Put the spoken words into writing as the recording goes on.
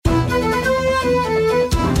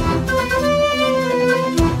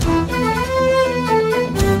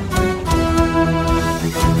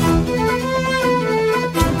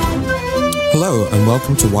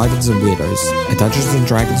welcome to Wyverns and Weirdos, a Dungeons &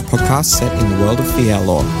 Dragons podcast set in the world of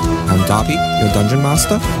Fielor. I'm Darby, your Dungeon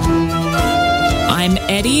Master. I'm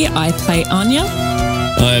Eddie, I play Anya.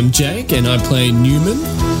 I'm Jake, and I play Newman.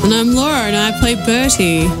 And I'm Laura, and I play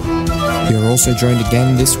Bertie. You're also joined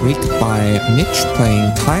again this week by Mitch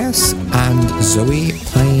playing Caius and Zoe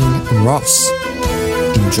playing Ross.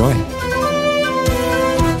 Enjoy.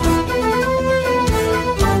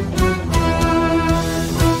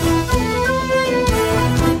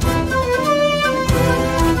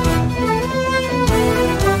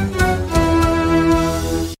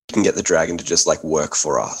 Can get the dragon to just like work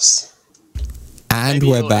for us. And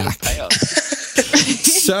we're back.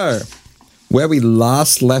 So, where we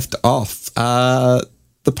last left off, the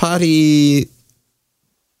party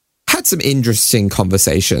had some interesting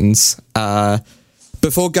conversations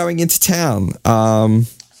before going into town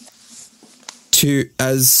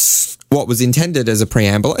as what was intended as a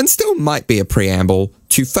preamble, and still might be a preamble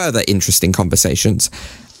to further interesting conversations,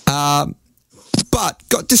 but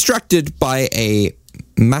got distracted by a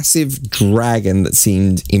massive dragon that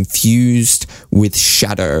seemed infused with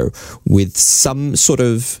shadow, with some sort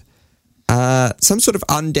of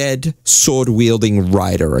undead sword-wielding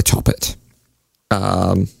rider atop it.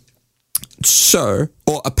 Or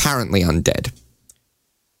apparently undead.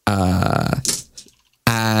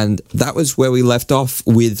 And that was where we left off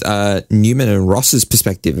with Newman and Ross's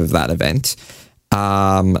perspective of that event.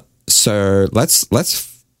 So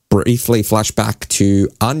let's briefly flash back to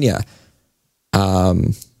Anya.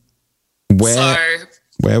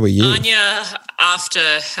 Where were you? Anya,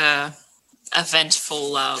 after her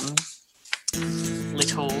eventful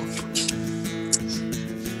little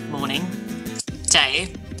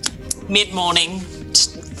mid-morning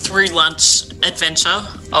through lunch adventure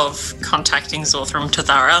of contacting Zorthram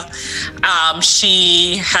Tathara,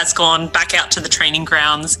 she has gone back out to the training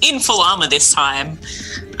grounds in full armour this time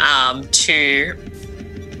to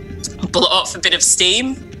blow off a bit of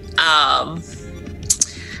steam.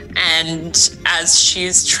 And as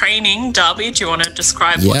she's training, Darby, do you want to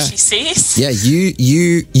describe what she sees? Yeah,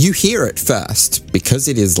 you hear it first because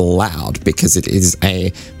it is loud, because it is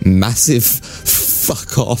a massive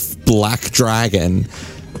fuck-off black dragon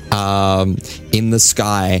in the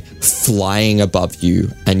sky flying above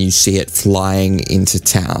you, and you see it flying into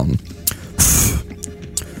town.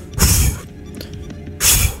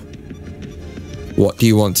 What do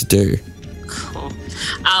you want to do?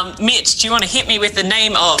 Mitch, do you want to hit me with the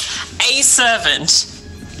name of a servant?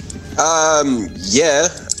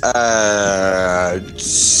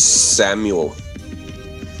 Samuel.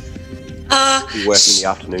 Working the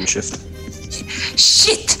afternoon shift.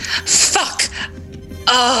 Shit! Fuck!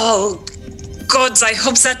 Oh, gods, I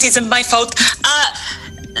hope that isn't my fault.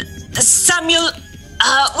 Samuel,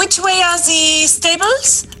 which way are the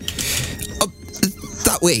stables?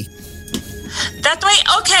 That way. That way?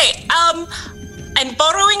 Okay, I'm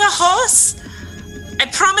borrowing a horse. I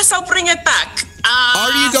promise I'll bring it back.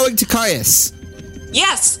 Are you going to Caius?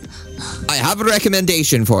 Yes. I have a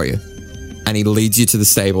recommendation for you. And he leads you to the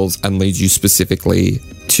stables and leads you specifically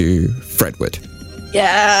to Fredwood.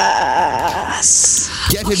 Yes.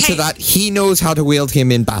 Get him to that. He knows how to wield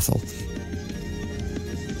him in battle.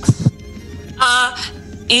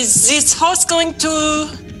 Is this horse going to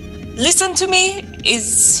listen to me?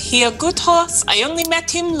 Is he a good horse? I only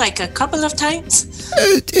met him like a couple of times.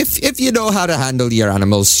 If you know how to handle your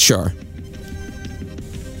animals, sure.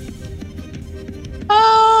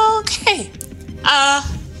 Okay.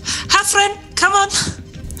 Halfren, come on.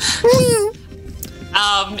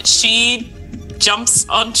 She jumps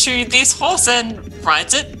onto this horse and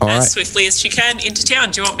rides it as swiftly as she can into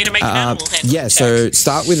town. Do you want me to make an animal handling check? So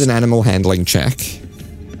start with an animal handling check.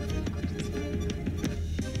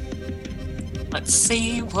 Let's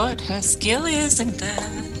see what her skill is in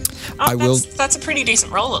that. Oh, that's a pretty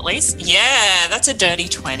decent roll, at least. Yeah, that's a dirty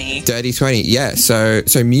 20. Dirty 20, yeah. So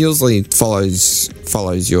Mulesley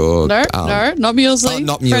follows your... No, not Mulesley.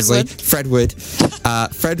 Not Mulesley. Fredwood.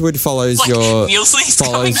 Fredwood follows like your... Mulesley's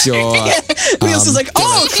follows your... Mulesley's like,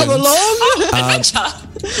 come along. Adventure.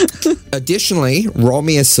 Additionally, roll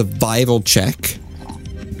me a survival check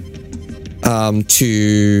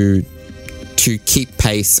to keep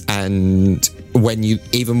pace, and when you're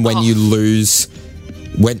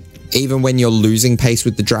losing pace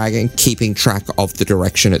with the dragon, keeping track of the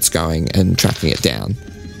direction it's going and tracking it down.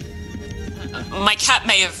 My cat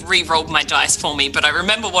may have re-rolled my dice for me, but I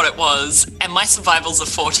remember what it was, and my survival's a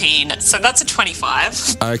 14, so that's a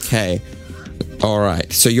 25. Okay. All right.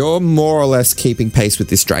 So you're more or less keeping pace with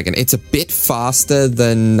this dragon. It's a bit faster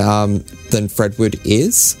than Fredwood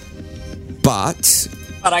is, but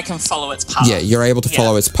But I can follow its path. Yeah, you're able to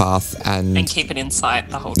follow its path and keep it in sight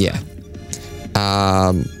the whole time.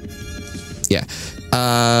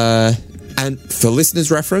 And for listeners'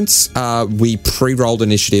 reference, we pre-rolled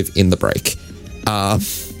initiative in the break.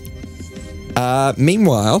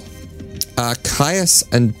 Meanwhile, Caius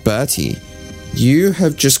and Bertie, you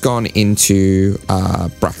have just gone into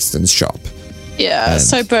Braxton's shop. Yeah,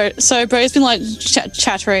 so Bertie's been like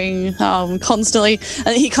chattering constantly,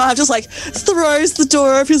 and he kind of just like throws the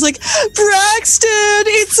door up. He's like, "Braxton,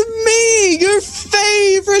 it's me, your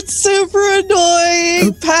favorite super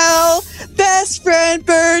annoying pal, best friend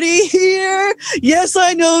Bertie here. Yes,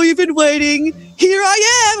 I know you've been waiting. Here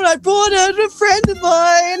I am, and I brought out a friend of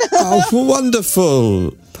mine." Oh,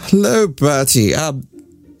 wonderful! Hello, Bertie.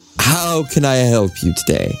 How can I help you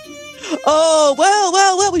today? Oh, well,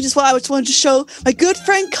 I just wanted to show my good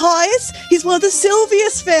friend Caius. He's one of the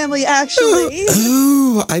Silvius family, actually.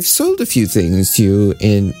 Oh, I've sold a few things to you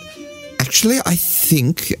in... Actually, I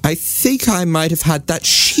think I might have had that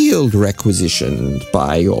shield requisitioned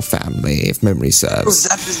by your family, if memory serves. Oh,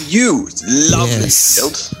 that was you. Lovely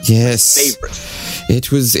shield. Yes. Favorite.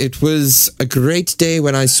 It was a great day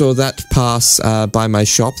when I saw that pass by my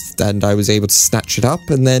shop, and I was able to snatch it up,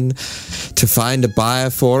 and then to find a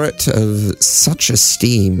buyer for it of such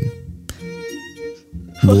esteem.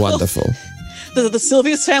 Wonderful. The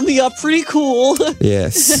Silvius family are pretty cool.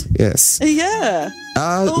 Yes. Yeah.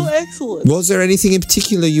 Excellent. Was there anything in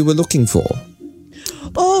particular you were looking for?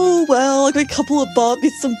 Oh, well, like a couple of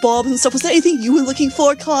bits and bobs and stuff. Was there anything you were looking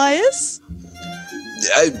for, Caius?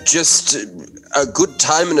 Just a good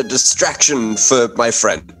time and a distraction for my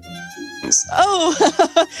friend. Oh,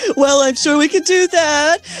 well, I'm sure we could do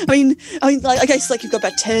that. I mean, like, I guess like you've got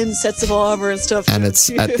about 10 sets of armor and stuff. And it's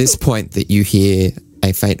at this point that you hear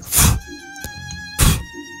a faint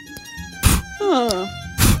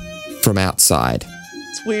from outside.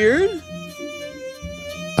 It's weird.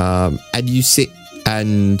 And you sit,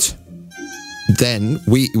 and then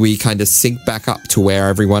we kind of sync back up to where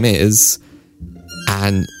everyone is,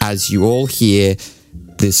 and as you all hear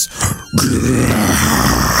this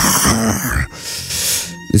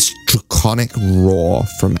draconic roar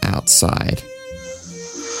from outside.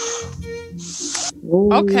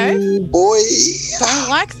 Okay. Boy. Don't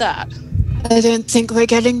like that. I don't think we're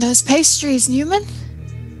getting those pastries, Newman.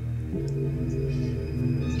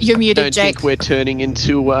 You're I muted, don't Jake. think we're turning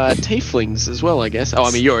into tieflings as well, I guess. Oh,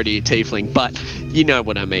 I mean, you're already a tiefling, but you know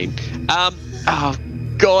what I mean. Oh,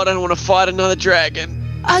 God, I don't want to fight another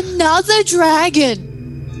dragon. Another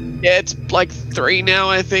dragon! Yeah, it's like 3 now,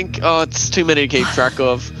 I think. Oh, it's too many to keep track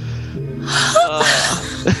of.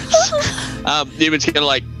 Newman's gonna,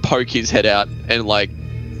 like, poke his head out and, like,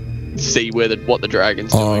 see what the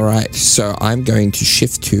dragon's doing. All right, so I'm going to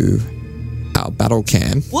shift to our battle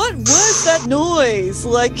cam. What was that noise?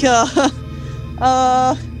 Like,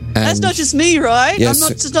 that's not just me, right? Yes.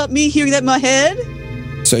 It's not me hearing that in my head.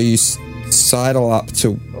 So you sidle up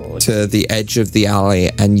to the edge of the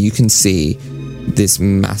alley, and you can see this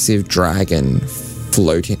massive dragon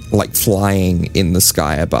floating, like flying in the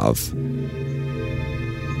sky above.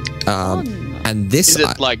 And this Is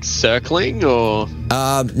it, like, circling, or...?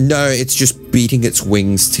 no, it's just beating its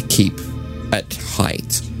wings to keep at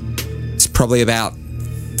height. It's probably about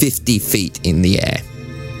 50 feet in the air,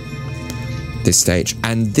 this stage.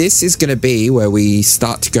 And this is going to be where we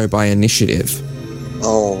start to go by initiative.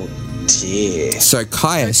 Oh, dear. So,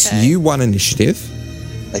 Caius, you won initiative.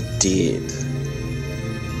 I did.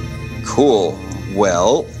 Cool.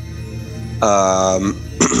 Well,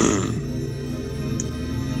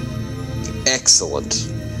 excellent.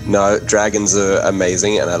 No, dragons are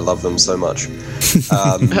amazing, and I love them so much.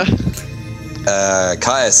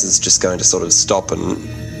 Caius is just going to sort of stop and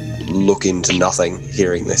look into nothing,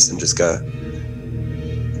 hearing this, and just go,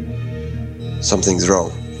 something's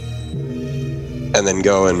wrong. And then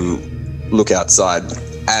go and look outside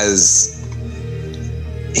as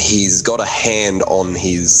he's got a hand on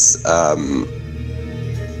his...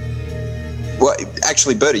 well,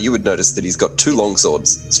 actually, Bertie, you would notice that he's got 2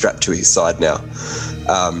 longswords strapped to his side now.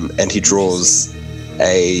 And he draws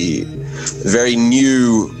a very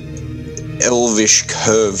new, elvish,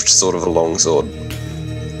 curved sort of a longsword.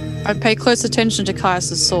 I'd pay close attention to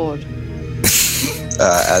Caius' sword.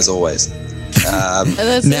 As always.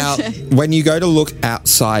 Now, when you go to look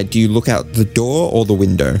outside, do you look out the door or the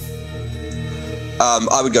window?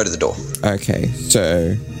 I would go to the door. Okay,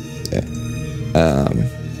 so... yeah.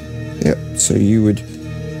 Yep, so you would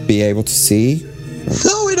be able to see...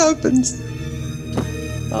 Oh, it opens.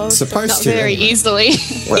 Supposed Not to. very easily.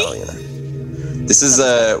 Well, you know. This is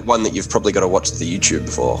one that you've probably got to watch the YouTube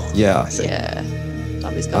for. Yeah. I think. Yeah.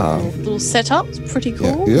 Darby's got a little setup. It's pretty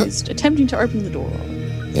cool. Yeah. He's attempting to open the door.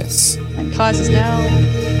 Yes. And Kais is now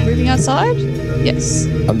moving outside? Yes.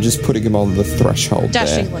 I'm just putting him on the threshold there.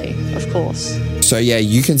 Dashingly, of course. So yeah,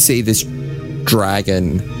 you can see this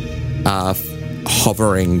dragon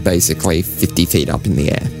hovering basically 50 feet up in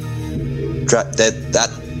the air.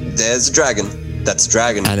 There's a dragon. That's a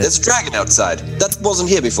dragon. And There's a dragon outside. That wasn't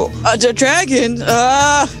here before. A dragon?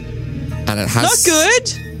 And it has Not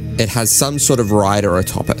good. It has some sort of rider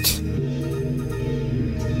atop it.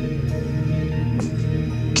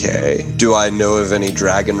 Okay. Do I know of any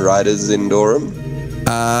dragon riders in Dorum?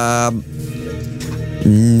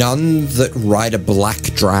 None that ride a black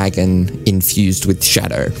dragon infused with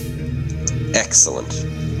shadow. Excellent.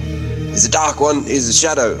 He's a dark one. He's a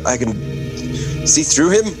shadow. I can see through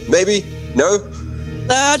him, maybe? No?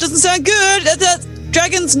 Doesn't sound good. That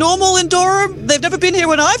dragon's normal in Dorum. They've never been here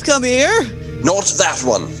when I've come here. Not that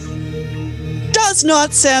one. Does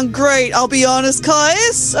not sound great, I'll be honest,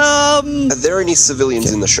 Kais. Are there any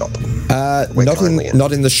civilians in the shop?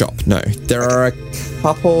 Not in the shop, no. There are a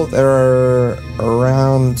couple, there are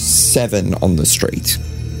around 7 on the street.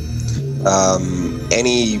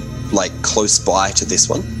 Any, like, close by to this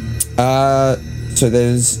one? So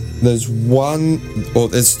there's one, or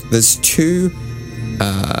there's two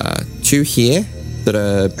here that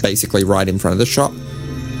are basically right in front of the shop,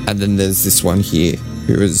 and then there's this one here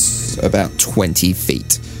who is about 20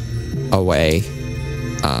 feet away.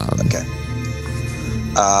 Okay.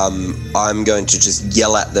 I'm going to just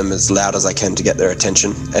yell at them as loud as I can to get their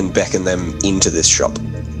attention and beckon them into this shop.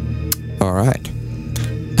 All right.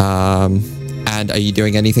 And are you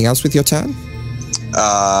doing anything else with your turn?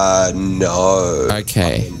 No.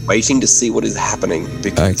 Okay. I'm waiting to see what is happening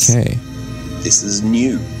because this is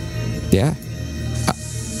new. Yeah.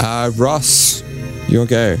 Ross, your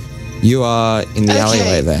go. You are in the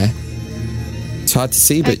alleyway there. It's hard to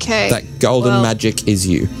see, but that golden magic is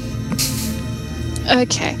you.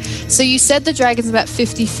 Okay. So you said the dragon's about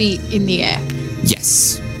 50 feet in the air,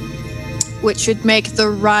 Yes. which would make the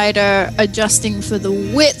rider adjusting for the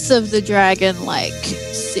width of the dragon like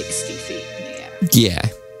 60 feet in the air. Yeah.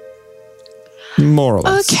 More or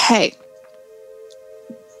less.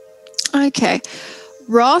 Okay.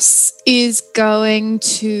 Ross is going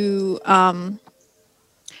to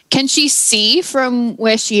can she see from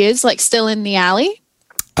where she is, like still in the alley?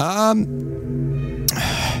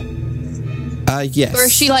 Yes. Or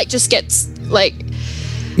if she like just gets like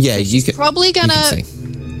you could probably gonna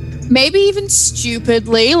maybe even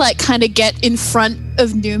stupidly like kind of get in front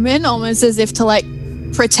of Newman almost as if to like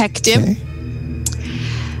protect him. Okay.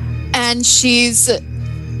 And she's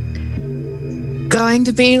going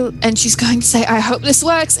to say, I hope this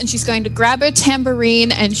works. And she's going to grab her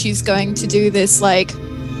tambourine and she's going to do this like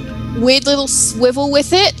weird little swivel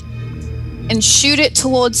with it and shoot it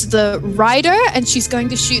towards the rider. And she's going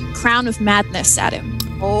to shoot Crown of Madness at him.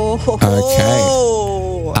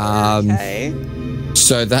 Okay.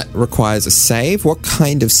 So that requires a save. What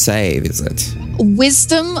kind of save is it?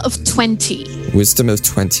 Wisdom of 20. Wisdom of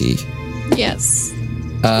 20. Yes.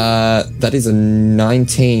 That is a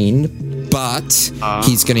 19, but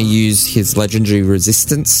he's going to use his legendary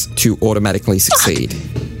resistance to automatically succeed.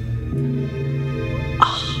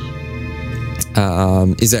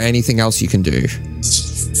 Is there anything else you can do?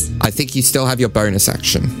 I think you still have your bonus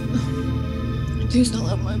action. I do still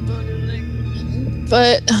have my bonus action.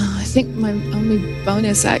 But I think my only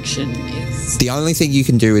bonus action is... The only thing you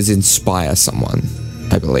can do is inspire someone,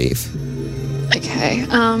 I believe. Okay,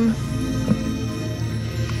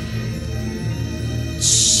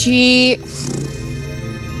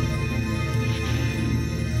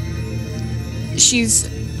 she's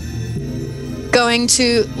going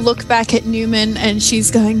to look back at Newman and she's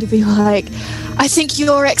going to be like, I think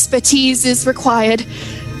your expertise is required.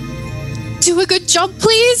 Do a good job,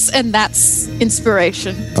 please. And that's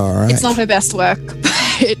inspiration. All right. It's not her best work,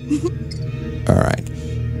 but... All right.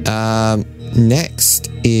 Next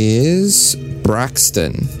is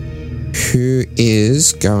Braxton, who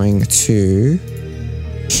is going to...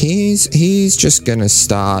 He's just going to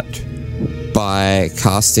start by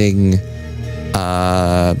casting...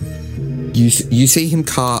 You see him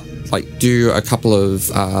do a couple of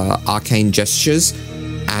arcane gestures,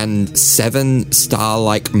 and 7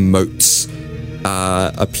 star-like motes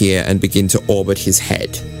appear and begin to orbit his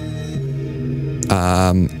head.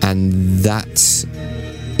 And that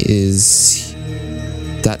is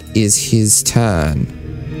his turn.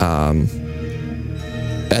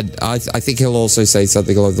 And I think he'll also say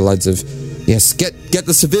something along the lines of, yes, get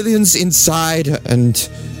the civilians inside and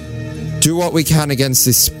do what we can against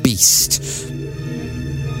this beast.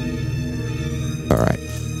 All right.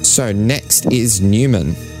 So next is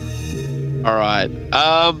Newman. All right.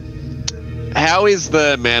 How is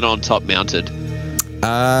the man on top mounted?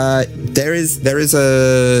 There is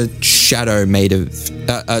a shadow made of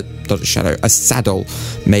not a shadow, a saddle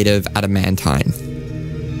made of adamantine.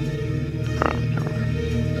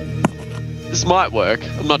 This might work.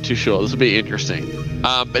 I'm not too sure. This will be interesting.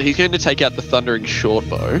 But he's going to take out the thundering short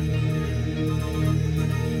bow.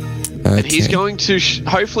 And he's going to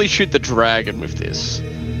hopefully shoot the dragon with this.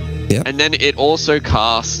 Yep. And then it also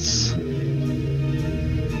casts...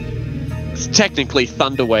 It's technically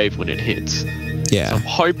Thunder Wave when it hits. Yeah. So I'm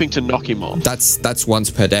hoping to knock him off. That's once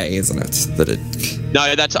per day, isn't it? No,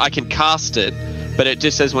 I can cast it, but it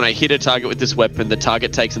just says when I hit a target with this weapon, the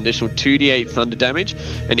target takes an additional 2d8 thunder damage,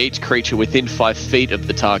 and each creature within 5 feet of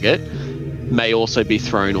the target may also be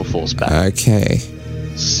thrown or forced back. Okay.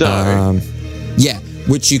 So... yeah,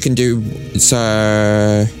 which you can do,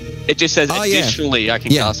 so... It just says additionally I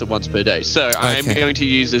can cast it once per day. So I'm going to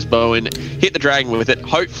use this bow and hit the dragon with it,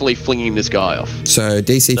 hopefully flinging this guy off. So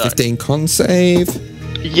DC 15 con save.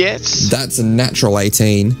 Yes. That's a natural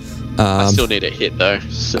 18. I still need a hit though.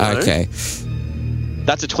 So okay.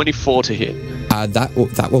 That's a 24 to hit.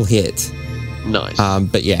 That will hit. Nice.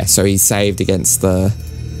 But yeah, so he saved against the...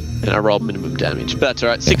 And I rolled minimum damage. But that's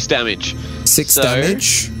alright. 6 damage. 6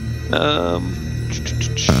 damage?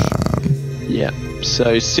 Yeah.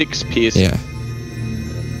 So 6 piercing. Yeah.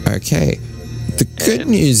 Okay. The good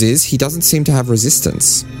news is he doesn't seem to have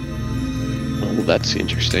resistance. Oh, that's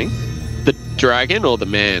interesting. The dragon or the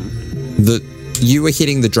man? You were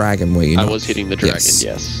hitting the dragon, were you not? I was hitting the dragon,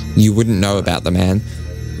 yes. You wouldn't know about the man.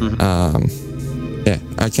 Mm-hmm. Yeah,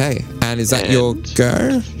 okay. And is that your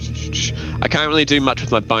go? I can't really do much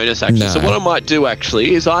with my bonus action. No. So what I might do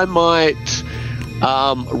actually is I might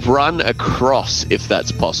run across if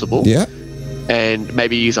that's possible. Yeah. And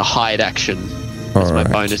maybe use a hide action as my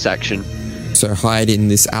bonus action. So hide in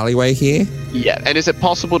this alleyway here? Yeah. And is it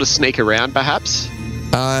possible to sneak around perhaps?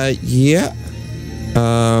 Yeah.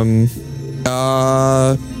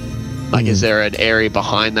 Like is there an area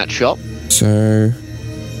behind that shop? So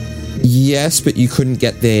yes, but you couldn't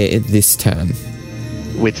get there this turn.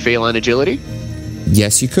 With feline agility?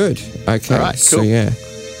 Yes, you could. Okay. All right, So cool. yeah.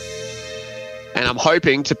 And I'm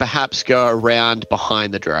hoping to perhaps go around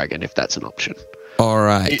behind the dragon if that's an option. All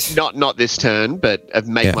right. Not this turn, but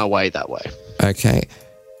make my way that way. Okay.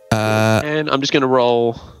 And I'm just going to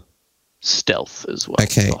roll stealth as well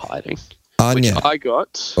for hiding. Anya. Which I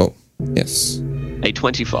got. Oh, yes. A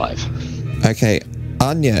 25. Okay.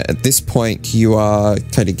 Anya, at this point, you are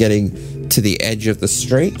kind of getting to the edge of the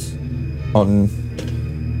street on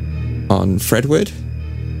Fredwood.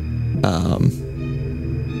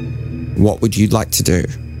 What would you like to do?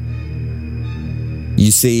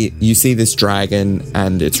 You see this dragon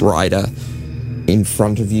and its rider in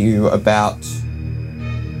front of you, about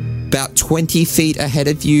 20 feet ahead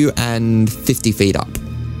of you and 50 feet up.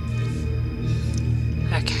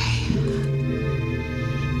 Okay.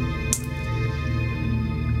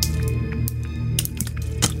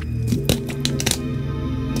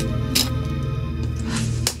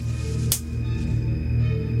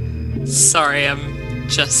 Sorry, I'm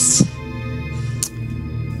just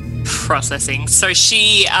processing. So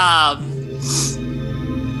she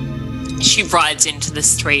rides into the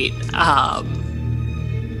street on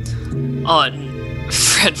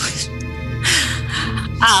Fredwood.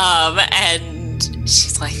 And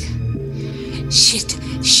she's like,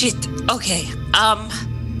 shit, okay,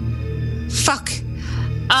 fuck.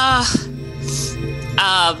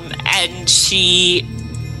 And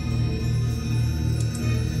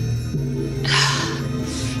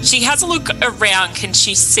she has a look around. Can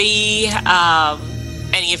she see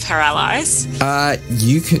any of her allies?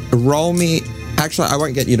 You can roll me. Actually, I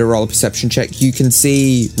won't get you to roll a perception check. You can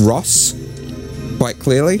see Ross quite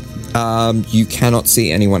clearly. You cannot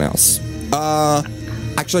see anyone else.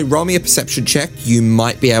 Actually, roll me a perception check. You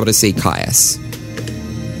might be able to see Caius.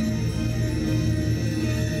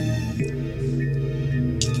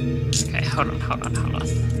 Okay, hold on.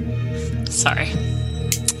 Sorry.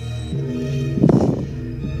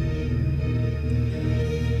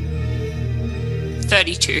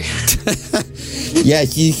 Yeah,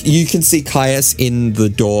 you can see Caius in the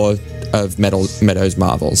door of Meadows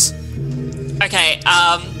Marvels. Okay,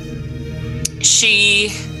 she...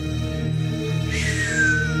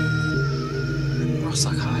 Ross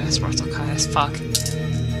Caius, fuck.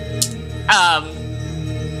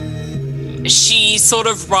 She sort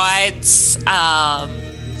of rides,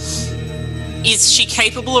 is she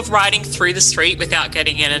capable of riding through the street without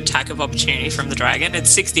getting an attack of opportunity from the dragon? It's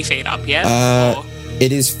 60 feet up, yeah?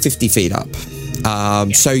 It is 50 feet up.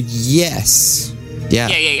 So yes, Yeah.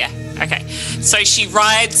 Yeah. Okay. So she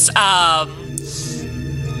rides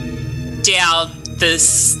down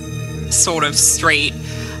this sort of street,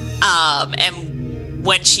 and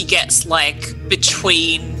when she gets like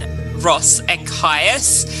between Ross and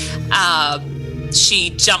Caius,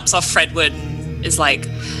 she jumps off Fredwood and is like,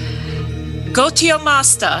 "Go to your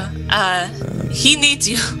master. He needs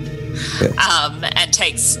you." And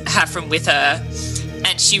takes Hafren with her,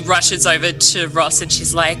 and she rushes over to Ross and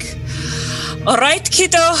she's like, "All right,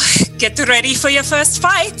 kiddo, get ready for your first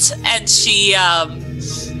fight." And she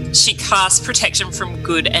casts protection from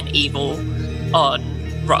good and evil on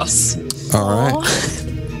Ross. All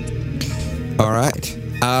right.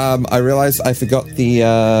 I realized I forgot the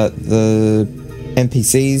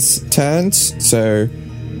NPCs' turns, so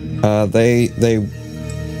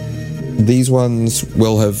these ones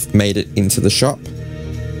will have made it into the shop.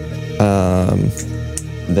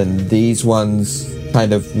 Then these ones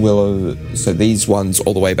kind of will have, so these ones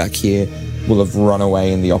all the way back here will have run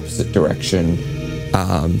away in the opposite direction,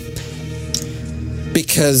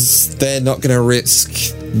 because they're not going to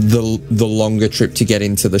risk the longer trip to get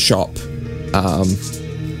into the shop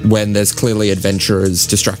when there's clearly adventurers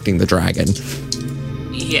distracting the dragon.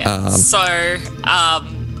 Yeah.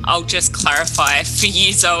 I'll just clarify for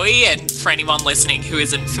you, Zoe, and for anyone listening who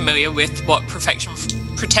isn't familiar with what protection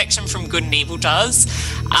from good and evil does.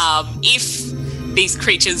 If these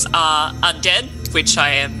creatures are undead, which I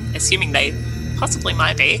am assuming they possibly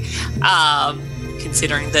might be,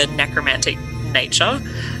 considering the necromantic nature,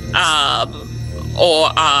 or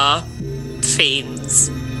are fiends,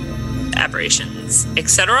 aberrations,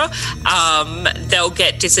 etc., they'll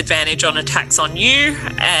get disadvantage on attacks on you,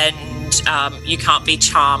 and you can't be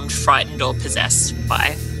charmed, frightened, or possessed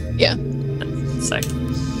by. Yeah. So.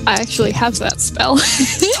 I actually have that spell.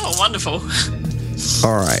 Oh, wonderful.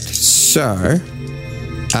 All right. So,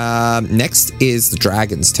 next is the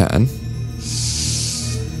dragon's turn,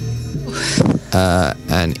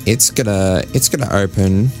 and it's gonna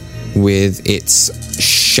open with its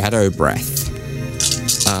shadow breath,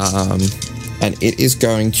 and it is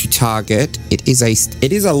going to target. It is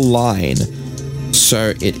a line.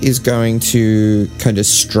 So it is going to kind of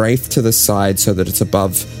strafe to the side so that it's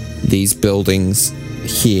above these buildings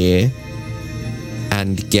here,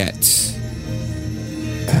 and get.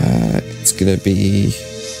 It's going to be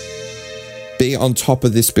on top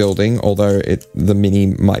of this building, although the mini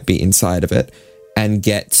might be inside of it, and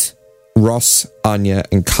get Ross, Anya,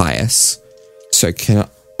 and Caius. So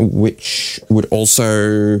which would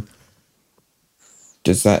also.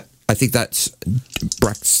 Does that? I think that's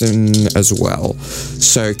Braxton as well.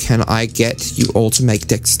 So can I get you all to make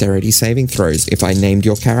dexterity saving throws if I named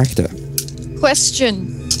your character?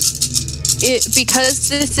 Question. Because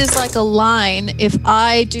this is like a line, if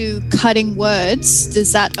I do cutting words,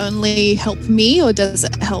 does that only help me or does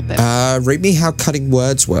it help him? Read me how cutting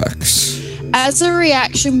words works. As a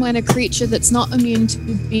reaction when a creature that's not immune to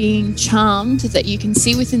being charmed that you can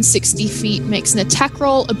see within 60 feet makes an attack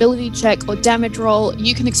roll, ability check, or damage roll,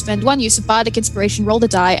 you can expend one use of Bardic Inspiration, roll the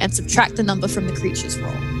die, and subtract the number from the creature's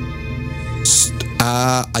roll.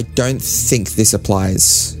 I don't think this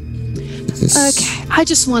applies. Okay, I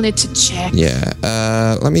just wanted to check. Yeah,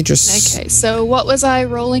 let me just... Okay, so what was I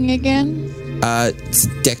rolling again? It's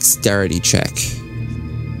a dexterity check.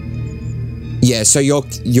 Yeah, so your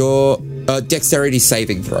dexterity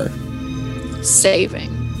saving throw. Saving.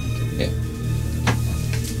 Yeah.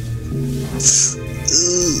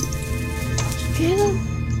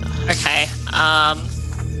 Okay.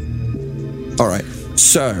 All right.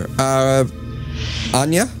 So,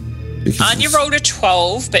 Anya? Anya rolled a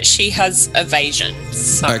 12, but she has evasion.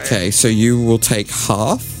 So. Okay, so you will take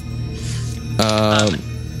half.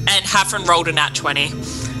 And Hafren rolled a nat 20.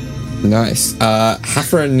 Nice.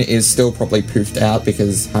 Hafren is still probably poofed out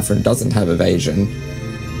because Hafren doesn't have evasion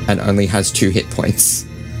and only has 2 hit points.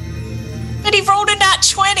 But he rolled a nat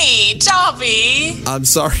 20, Darby. I'm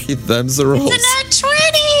sorry, them's the rules. It's a nat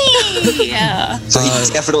 20! Yeah. So he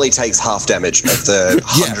definitely takes half damage of the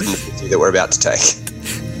 150 that we're about to take.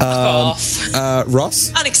 Ross?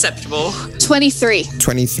 Unacceptable. 23.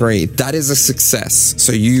 23. That is a success.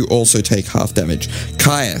 So you also take half damage.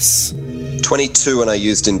 Caius? 22 and I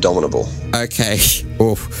used Indomitable. Okay.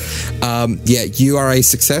 Yeah, you are a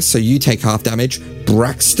success, so you take half damage.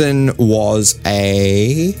 Braxton was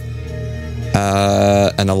an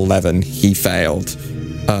 11. He failed.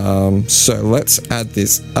 So let's add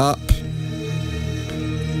this up.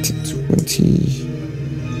 20,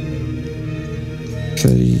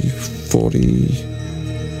 30, 40.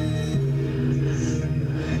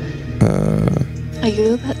 Are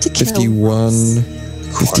you about to kill 51,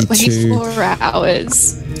 52. 24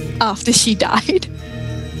 hours after she died.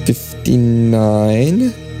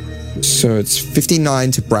 59. So it's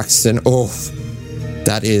 59 to Braxton. Oh,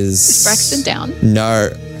 that is... Is Braxton down? No,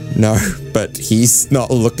 but he's not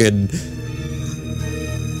looking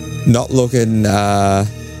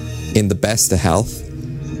in the best of health.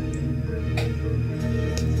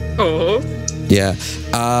 Oh. Yeah.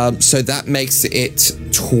 So that makes it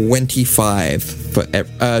 24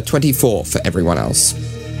 for everyone else.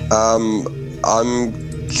 I'm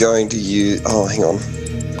going to use... Oh, hang on.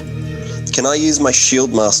 Can I use my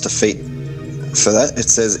Shield Master feat for that? It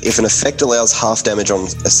says, if an effect allows half damage on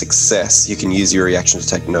a success, you can use your reaction to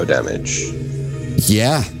take no damage.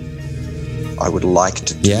 Yeah. I would like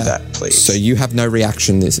to do that, please. So you have no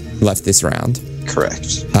reaction left this round.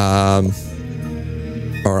 Correct. All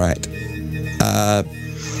right.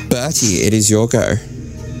 Bertie, it is your go.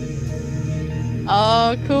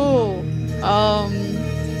 Oh, cool.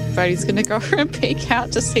 Brady's gonna go and peek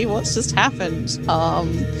out to see what's just happened.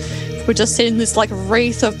 We're just seeing this like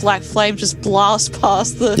wreath of black flame just blast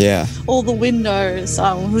past all the windows.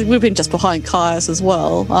 We've been just behind Caius as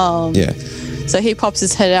well. So he pops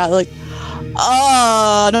his head out like,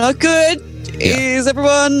 not good. Yeah. Is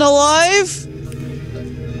everyone alive?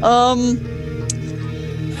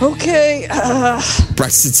 Okay.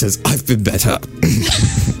 Braxton says, I've been better.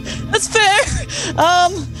 That's fair.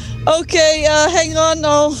 Okay, hang on.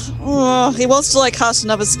 He wants to like cast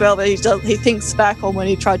another spell, but he thinks back on when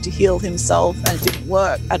he tried to heal himself and it didn't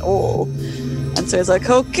work at all. And so he's like,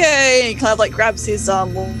 okay. And he kind of like grabs his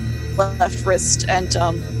left wrist and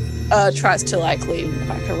tries to like lean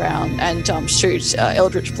back around and shoot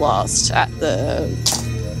Eldritch Blast at the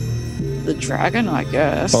dragon, I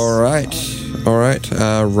guess. All right.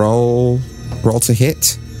 Roll to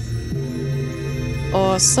hit.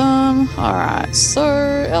 Awesome. All right. So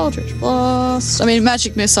Eldritch Blast. I mean,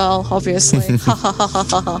 magic missile, obviously.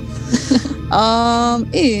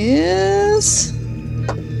 Is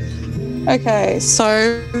okay.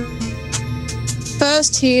 So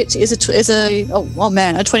first hit is a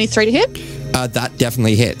 23 to hit. That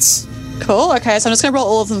definitely hits. Cool. Okay. So I'm just gonna roll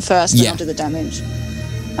all of them first, and then I'll do the damage.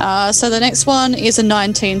 So the next one is a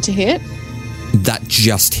 19 to hit. That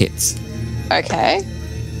just hits. Okay.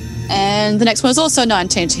 And the next one is also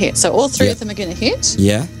 19 to hit. So all three of them are going to hit.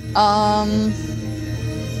 Yeah. All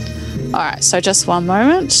right. So just one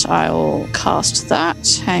moment. I will cast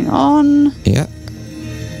that. Hang on. Yeah.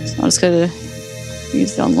 So I'm just going to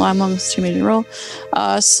use the online one. It's too many to roll.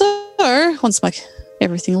 So once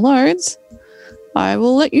everything loads, I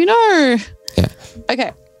will let you know. Yeah.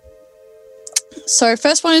 Okay. So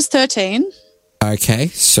first one is 13. Okay.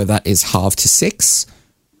 So that is half to 6.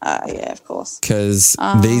 Yeah, of course. Because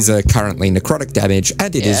these are currently necrotic damage,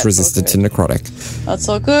 and it is resistant to necrotic. That's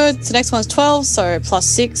all good. So next one's 12, so plus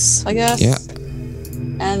 6, I guess. Yeah.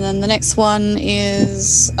 And then the next one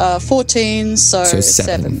is 14, so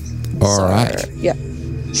 7. All right. Yeah.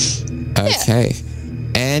 Okay.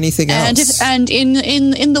 Anything else? And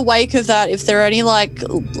in the wake of that, if there are any like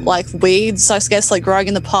weeds, I guess, like growing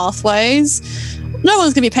in the pathways, no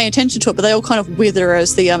one's going to be paying attention to it, but they all kind of wither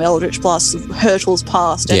as the Eldritch Blast hurtles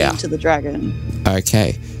past and into the dragon.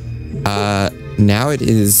 Okay. Now it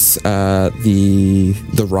is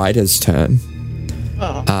the rider's turn.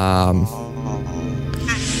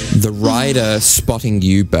 The rider, spotting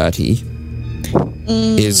you, Bertie,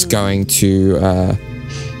 is going to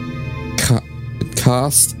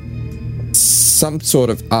cast some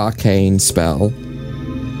sort of arcane spell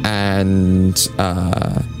and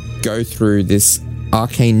go through this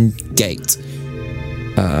arcane gate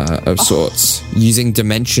of sorts, using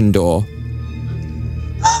Dimension Door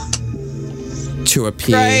to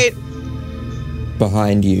appear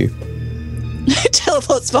behind you.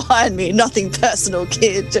 Teleports behind me. Nothing personal,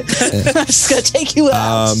 kid. I'm just going to take you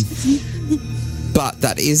out. But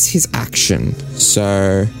that is his action,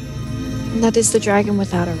 so... That is the dragon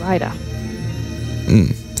without a rider.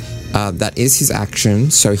 That is his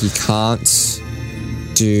action, so he can't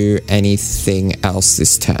do anything else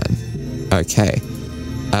this turn. Okay.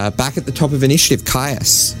 Back at the top of initiative,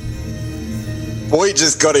 Caius. Boy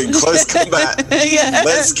just got in close combat. Yeah.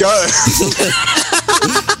 Let's go.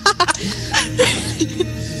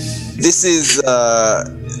 This is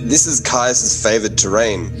Caius's favored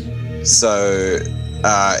terrain, so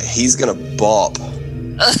he's gonna bop.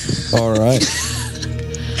 All right.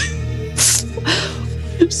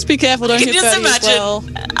 Just be careful, don't You get can Bertie just as well.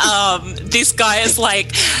 imagine this guy is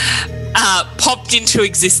like popped into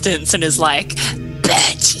existence and is like,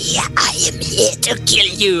 Bertie, I am here to kill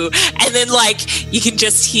you. And then like you can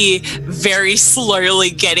just hear very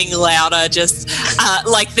slowly getting louder, just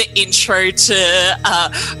like the intro to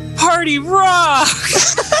Party Rock.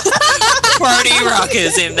 Brody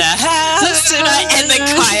Rockers in the house tonight, and then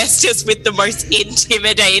Caius just with the most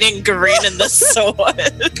intimidating grin and the sword.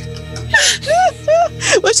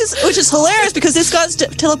 which is hilarious because this guy's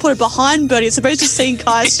teleported behind Birdie, so Birdie's just seeing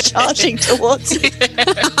Caius charging towards him.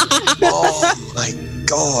 Oh my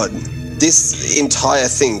god. This entire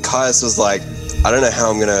thing, Caius was like, I don't know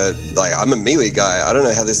how I'm gonna, like, I'm a melee guy. I don't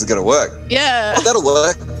know how this is gonna work. Yeah. Oh, that'll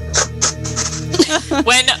work.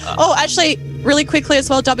 Oh, actually, really quickly as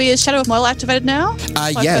well, W, is Shadow of Moyle activated now?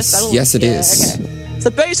 Yes, it is. Okay. So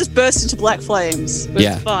Birdie's just burst into black flames. Which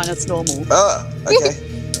is fine, that's normal. Okay.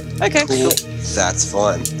 Okay, Cool. cool. That's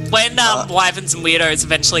fine. When Wyverns and Weirdos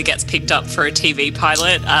eventually gets picked up for a TV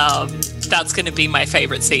pilot, that's going to be my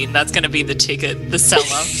favourite scene. That's going to be the ticket, the seller.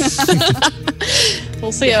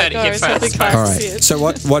 We'll see how it goes. All right. So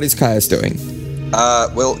what is Caius doing?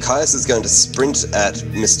 Well, Caius is going to sprint at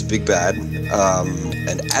Mr. Big Bad,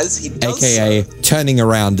 and as he does AKA turning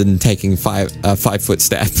around and taking a 5-foot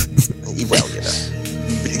step. Well, you know.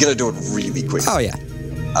 He's going to do it really quickly. Oh, yeah.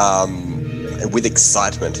 And with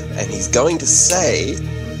excitement, and he's going to say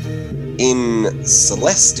in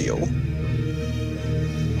Celestial,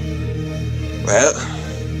 well,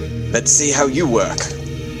 let's see how you work.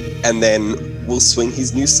 And then we'll swing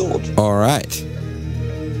his new sword. All right.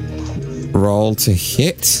 Roll to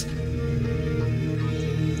hit.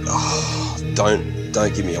 Oh, don't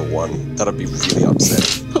give me a 1. That'd be really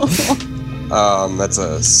upsetting. That's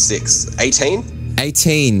a 6. 18?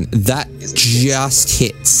 18. That just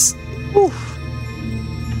hits. Oof.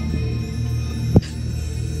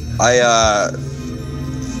 I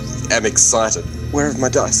am excited. Where are my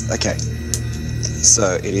dice? Okay.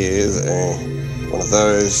 So it is one of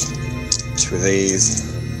those, 2 of these.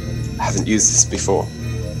 I haven't used this before.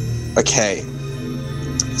 Okay.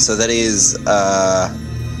 So that is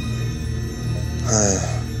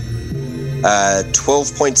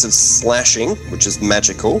 12 points of slashing, which is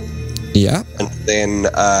magical. Yeah. And then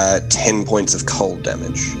 10 points of cold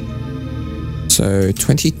damage. So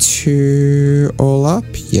 22 all up.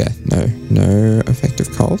 Yeah, no effective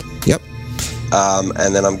cold. Yep.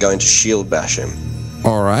 And then I'm going to shield bash him.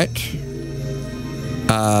 All right.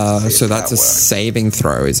 So that's a saving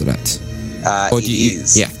throw, isn't it? Or It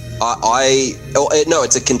is. Yeah. No,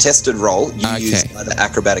 it's a contested roll. You use either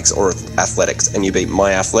acrobatics or athletics, and you beat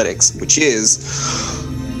my athletics, which is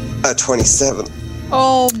a 27.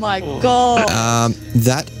 Oh my god.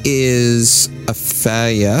 That is a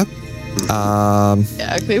failure. Yeah,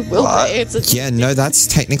 it will be. It's a No, that's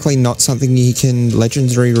technically not something you can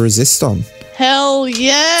legendary resist on. hell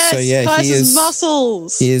yes. So yeah, Caius'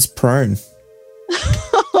 muscles. He is prone.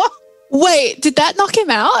 Wait, did that knock him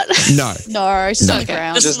out? No. No, it's just on the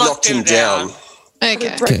ground. Just knocked him down.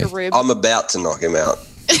 Okay. Break a rib. I'm about to knock him out.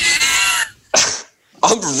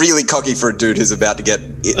 I'm really cocky for a dude who's about to get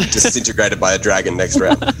disintegrated by a dragon next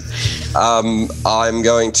round. I'm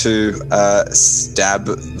going to stab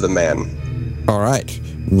the man. All right.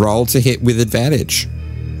 Roll to hit with advantage.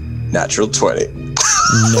 Natural 20.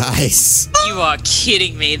 Nice. You are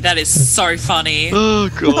kidding me. That is so funny. Oh,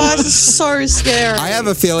 God. That's so scary. I have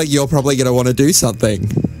a feeling you're probably going to want to do something.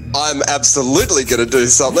 I'm absolutely going to do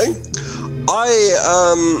something.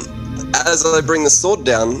 As I bring the sword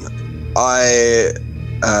down, I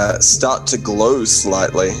start to glow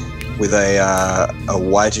slightly with a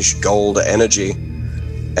whitish gold energy,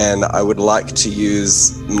 and I would like to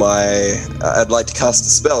use I'd like to cast a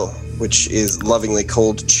spell, which is lovingly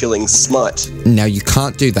called Chilling Smite. Now, you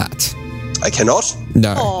can't do that. I cannot?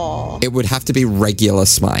 No. Aw. It would have to be regular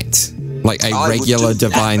smite. Like a I would regular do that.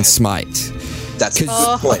 divine smite. That's a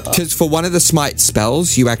good point. Because for one of the smite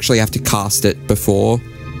spells, you actually have to cast it before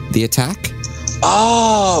the attack.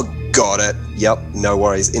 Oh, got it. Yep, no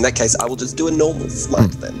worries. In that case, I will just do a normal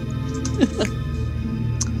smite then.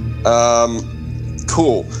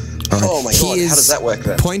 Cool. Right. Oh my god, how does that work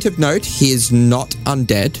then? Point of note, he is not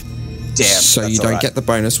undead. Damn. So that's you don't alright. get the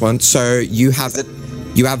bonus one. So you have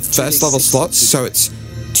first level 2d6, slots, so it's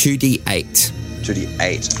 2d8.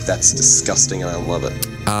 2d8. That's disgusting and I love it.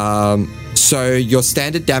 So your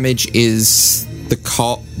standard damage is the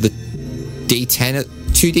D10,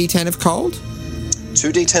 2d10 of cold?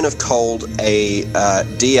 2d10 of cold, a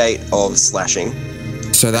d8 of slashing,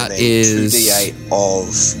 So that and then is 2d8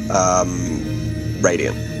 of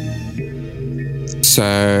radiant.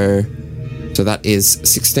 So that is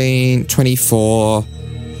 16, 24,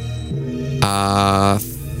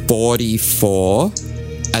 44,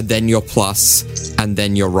 and then your plus, and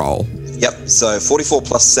then your roll. Yep, so 44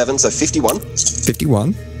 plus 7, so 51.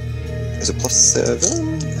 51. Is it plus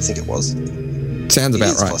 7? I think it was. Sounds It about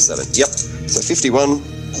is right. plus 7. Yep, so 51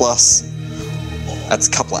 plus... That's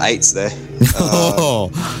a couple of 8s there.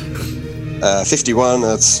 Oh, 51,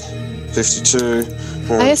 that's 52.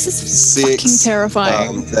 This is fucking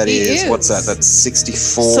terrifying. That It is, is. what's that? That's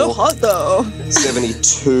 64. So hot though.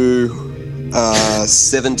 72,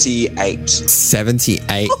 78.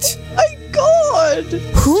 78. My God,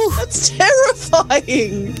 that's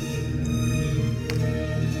terrifying.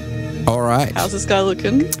 All right. How's this guy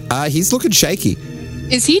looking? He's looking shaky.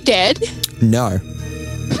 Is he dead? No.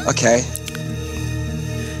 Okay.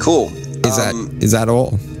 Cool. Is that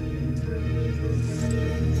all?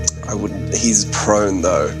 He's prone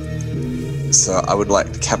though, so I would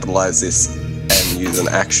like to capitalize this and use an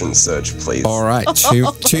action surge, please. All right.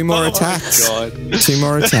 Two more attacks. God. 2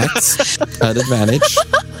 more attacks at advantage.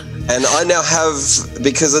 And I now have,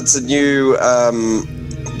 because it's a new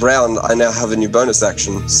round, I now have a new bonus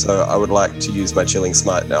action, so I would like to use my Chilling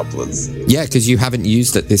Smite now, please. Yeah, because you haven't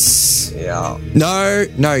used it this. Yeah. No.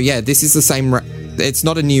 Yeah, this is the same. It's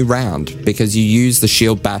not a new round because you use the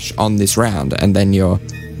shield bash on this round, and then you're.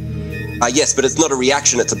 Yes, but it's not a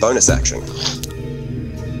reaction, it's a bonus action.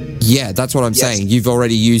 Yeah, that's what I'm Yes. saying. You've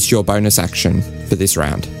already used your bonus action for this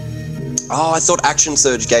round. Oh, I thought action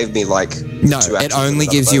surge gave me like No, 2 it actions only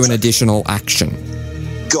and gives you an another bonus additional action.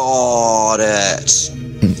 action. Got it.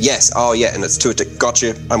 Yes. Oh, yeah, and it's 2 attack. Got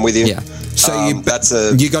you. I'm with you. Yeah. So that's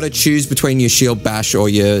a. you got to choose between your shield bash or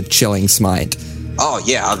your chilling smite. Oh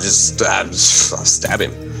yeah, I'll just I'll stab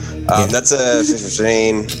him. Yeah. That's a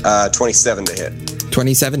 15, 27 to hit.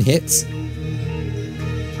 27 hits.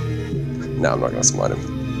 No, I'm not going to smite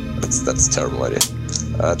him. That's a terrible idea.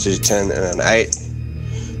 2, 10, and an 8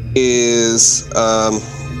 is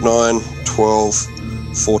 9, 12,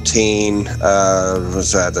 14.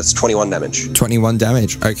 What's that? That's 21 damage. 21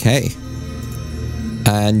 damage. Okay.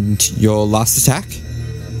 And your last attack?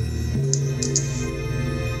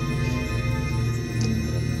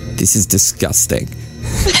 This is disgusting.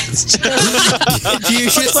 You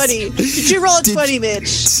should 20. Did you roll a 20,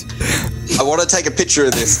 Mitch? I want to take a picture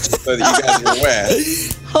of this so that you guys are aware.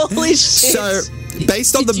 Holy shit. So,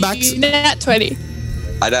 based on the max. Nat 20.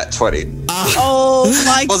 I nat 20. Oh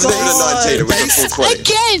my Wasn't even a 19. It God. was a full 20.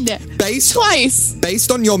 Again! Based, Twice!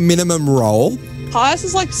 based on your minimum roll, Pius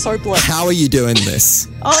is like so blessed. how are you doing this?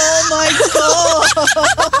 Oh my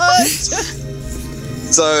God.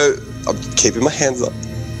 So I'm keeping my hands up.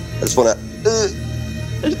 I just want to.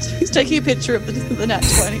 He's taking a picture of the nat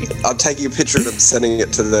 20. I'm taking a picture and I'm sending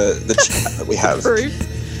it to the chat that we have Proof.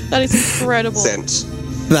 That is incredible. sent.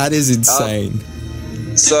 That is insane.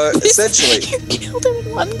 So essentially, You killed him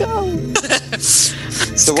in one go.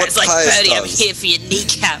 so what It's like, Caius Birdie, I'm does, here for your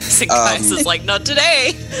kneecaps. And Caius is like, not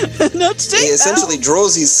today. Not today. he essentially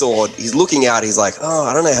draws his sword. He's looking out. He's like, oh,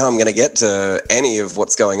 I don't know how I'm going to get to any of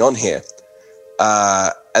what's going on here.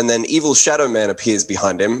 And then evil Shadow Man appears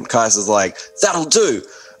behind him. Caius is like, that'll do.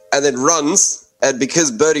 And then runs. And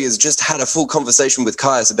because Birdie has just had a full conversation with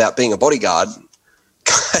Caius about being a bodyguard,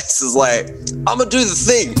 Caius is like, I'm going to do the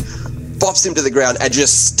thing. Bops him to the ground and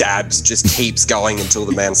just stabs, just keeps going until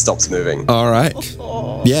the man stops moving. All right.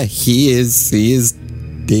 Yeah, he is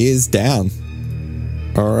down.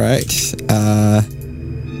 All right.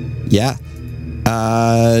 Yeah.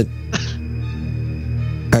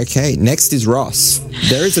 Okay, next is Ross.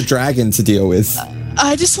 There is a dragon to deal with.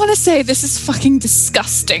 I just want to say this is fucking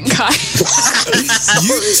disgusting, Kai.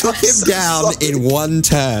 You took him down in one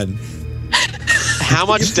turn. How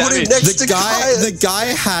much Put him damage? next to The Caius. guy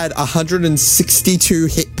had 162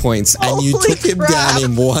 hit points, and you Holy took him crap. down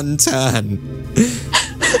in one turn.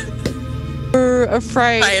 We're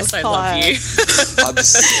afraid Caius, of I love you. I'm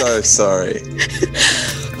so sorry.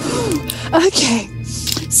 Okay.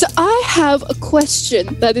 So I have a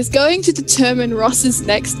question that is going to determine Ross's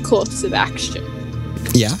next course of action.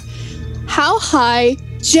 Yeah. How high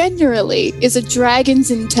generally is a dragon's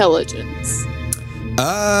intelligence?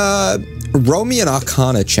 Roll me an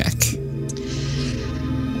Arcana check.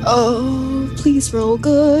 Oh, please roll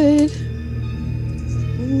good.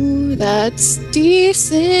 Ooh, that's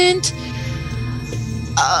decent.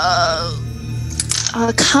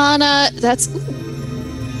 Arcana, that's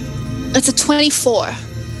a 24.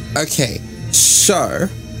 Okay, so,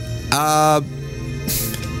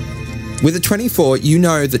 with a 24, you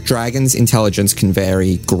know that dragons' intelligence can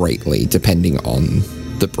vary greatly depending on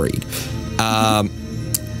the breed.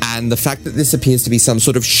 And the fact that this appears to be some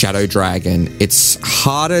sort of shadow dragon, it's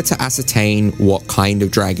harder to ascertain what kind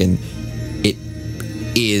of dragon it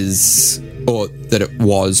is, or that it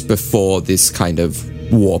was before this kind of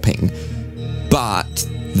warping. But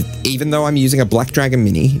even though I'm using a black dragon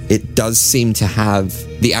mini, it does seem to have,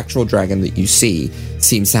 the actual dragon that you see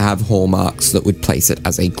seems to have hallmarks that would place it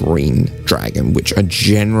as a green dragon, which are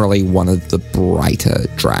generally one of the brighter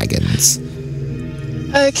dragons.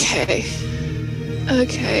 Okay.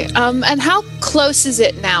 Okay. And how close is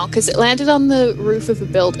it now? Because it landed on the roof of a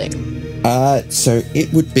building. So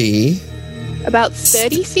it would be About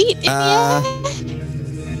 30 feet in the air?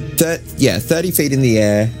 30 feet in the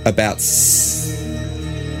air, about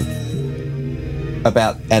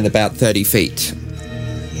 30 feet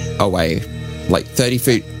away. Like 30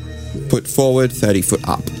 feet foot forward, 30 foot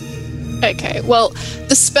up. Okay, well,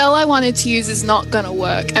 the spell I wanted to use is not going to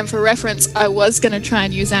work. And for reference, I was going to try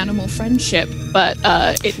and use animal friendship, but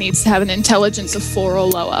it needs to have an intelligence of 4 or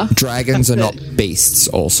lower. Dragons are not beasts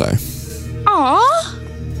also. Aw,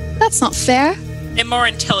 that's not fair. They're more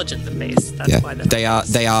intelligent than beasts. That's why They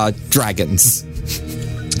are dragons.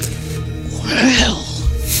 Well.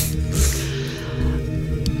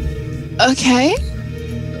 Okay.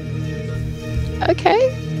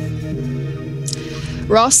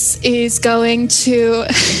 Ross is going to...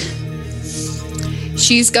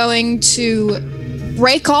 She's going to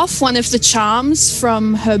break off one of the charms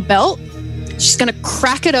from her belt. She's going to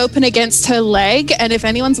crack it open against her leg, and if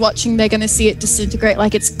anyone's watching, they're going to see it disintegrate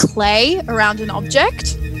like it's clay around an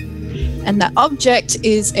object. And that object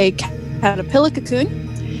is a caterpillar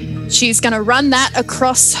cocoon. She's going to run that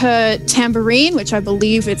across her tambourine, which I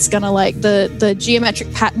believe it's going to the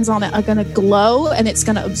geometric patterns on it are going to glow, and it's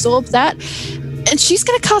going to absorb that. And she's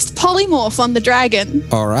going to cast polymorph on the dragon.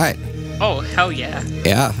 All right. Oh, hell yeah.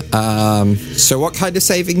 Yeah. So what kind of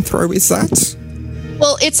saving throw is that?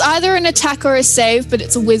 Well, it's either an attack or a save, but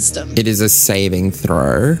it's a wisdom. It is a saving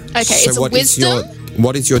throw. Okay, so it's a wisdom.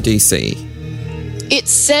 What is your DC? It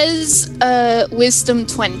says wisdom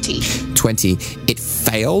 20. 20. It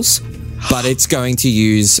fails, but it's going to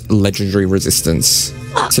use legendary resistance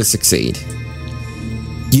to succeed.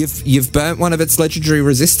 You've burnt one of its legendary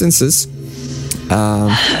resistances.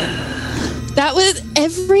 That was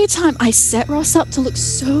every time I set Ross up to look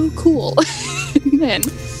so cool. Then.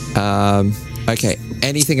 Okay.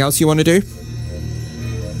 Anything else you want to do?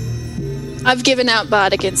 I've given out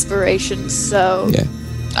bardic inspiration, so Yeah.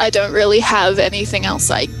 I don't really have anything else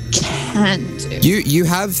I can do. You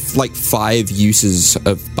have like 5 uses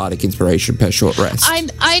of bardic inspiration per short rest.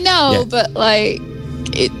 I know, Yeah. but like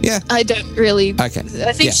it. Yeah. I don't really. Okay.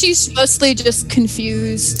 I think Yeah. she's mostly just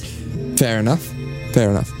confused. Fair enough.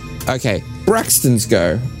 Okay, Braxton's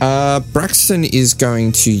go. Braxton is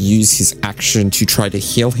going to use his action to try to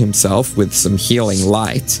heal himself with some healing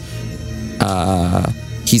light.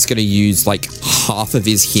 He's going to use like half of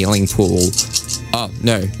his healing pool. Oh,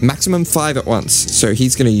 no, maximum 5 at once. So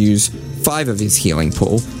he's going to use 5 of his healing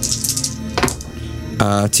pool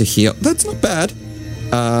to heal. That's not bad.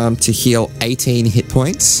 To heal 18 hit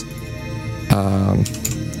points.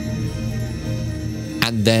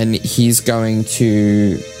 And then he's going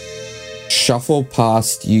to shuffle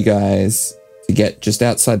past you guys to get just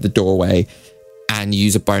outside the doorway and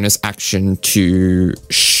use a bonus action to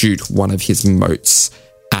shoot one of his motes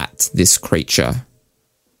at this creature.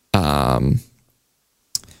 Let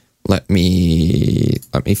me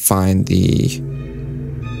find the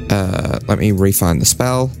let me refine the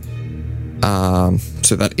spell.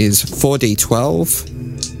 So that is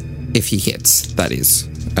 4d12 if he hits, that is.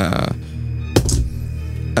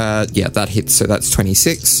 Yeah, that hits, so that's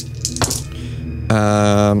 26.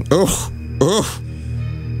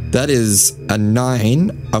 That is a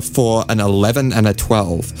 9, a 4, an 11, and a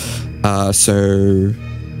 12. So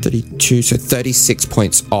 32, so 36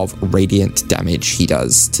 points of radiant damage he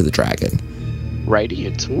does to the dragon.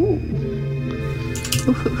 Radiant. Ooh.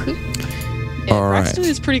 Yeah, All right. Braxton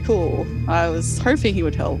is pretty cool. I was hoping he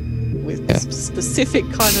would help with this specific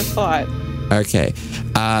kind of fight. Okay,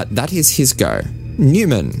 that is his go.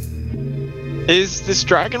 Newman. Is this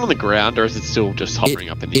dragon on the ground, or is it still just hovering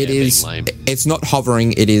up in the air being lame? It's not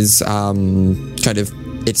hovering. It is kind of.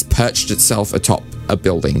 It's perched itself atop a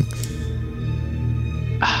building.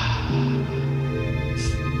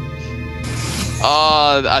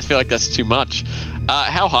 Oh, I feel like that's too much.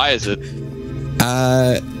 How high is it?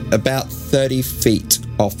 About 30 feet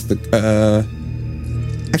off the.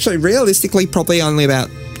 Actually, realistically, probably only about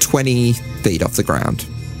 20 feet off the ground.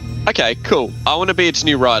 Okay, cool. I want to be its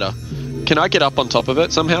new rider. Can I get up on top of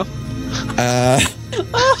it somehow?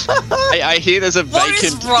 I hear there's a What vacant.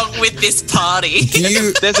 is wrong with this party?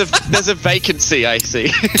 There's a vacancy. I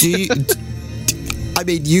see. I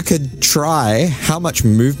mean, you could try. How much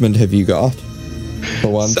movement have you got? For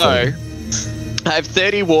one So, thing. I have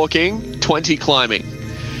 30 walking, 20 climbing,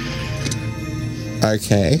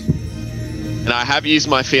 Okay. and I have used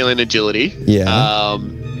my feline agility. Yeah.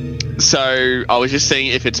 So I was just seeing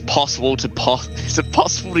if it's possible to is it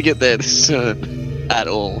possible to get there this turn at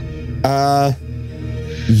all?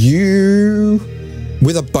 You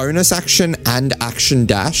With a bonus action and action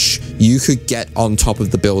dash, you could get on top of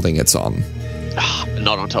the building it's on.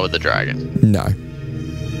 Not on top of the dragon. No.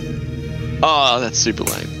 Oh, that's super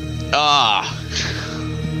lame.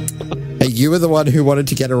 You were the one who wanted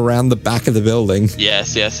to get around the back of the building.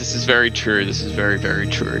 Yes, this is very true. This is very, very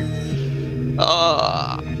true.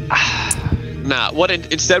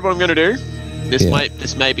 Instead what I'm going to do,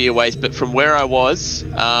 this may be a waste, but from where I was,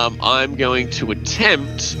 I'm going to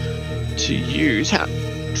attempt to use...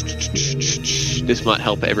 This might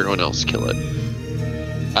help everyone else kill it.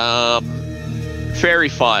 Fairy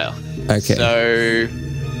fire. Okay.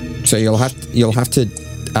 So you'll have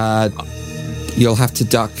to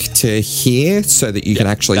duck to here so that you can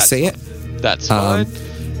actually see it. That's fine.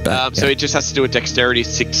 So it just has to do a dexterity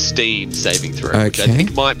 16 saving throw, which I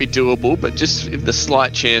think might be doable, but just the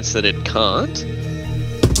slight chance that it can't.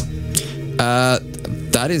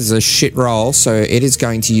 That is a shit roll, so it is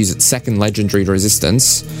going to use its second legendary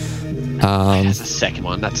resistance. That's a second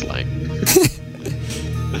one. That's lame.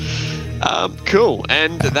 Cool,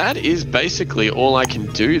 and that is basically all I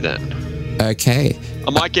can do then. Okay. I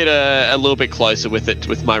might get a little bit closer with it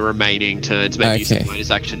with my remaining turns. Maybe use a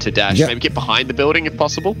bonus action to dash. Yep. Maybe get behind the building if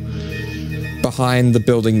possible. Behind the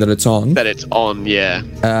building that it's on? That it's on, yeah.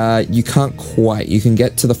 You can't quite. You can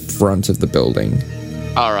get to the front of the building.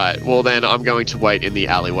 All right. Well, then I'm going to wait in the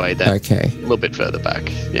alleyway then. Okay. A little bit further back.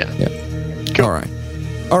 Yeah. Cool.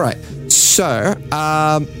 All right. So,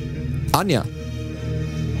 Anya.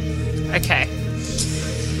 Okay.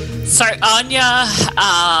 So Anya,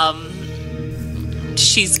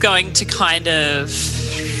 she's going to kind of...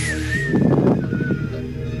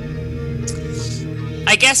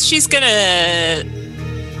 I guess she's going to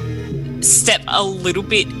step a little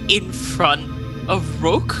bit in front of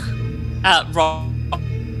Rook.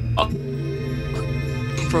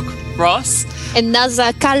 Rook Ross.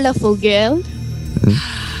 Another colorful girl.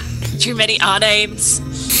 Too many R names.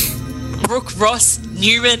 Rook Ross,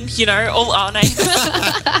 Newman, all R names.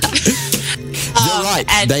 You're right.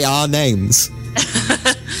 They are names.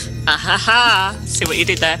 See what you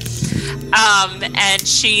did there. And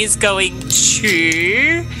she's going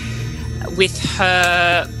to, with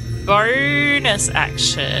her bonus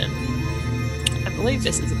action, I believe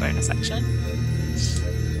this is a bonus action.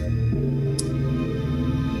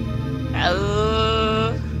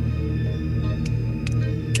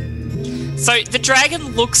 So the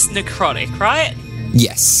dragon looks necrotic, right?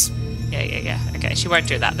 Yes. Yeah. Okay, she won't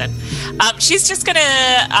do that then. She's just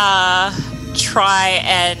gonna try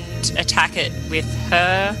and attack it with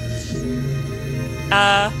her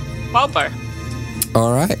wild bow.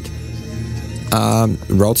 All right.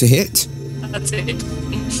 Roll to hit. That's it.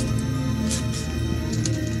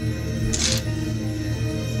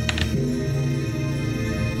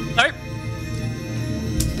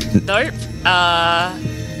 Nope.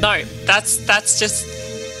 No, that's just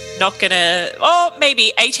not gonna... Oh,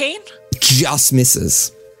 maybe 18? Just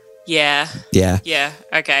misses. Yeah. Yeah. Yeah,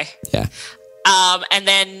 okay. Yeah. And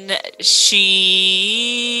then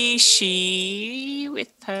she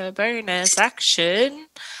with her bonus action,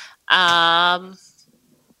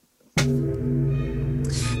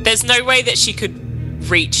 there's no way that she could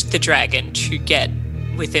reach the dragon to get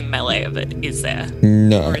within melee of it, is there?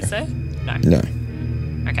 No. Or is there? No. No.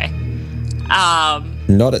 Okay.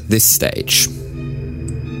 Not at this stage.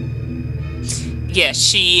 Yeah,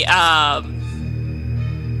 she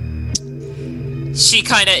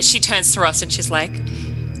turns to us and she's like,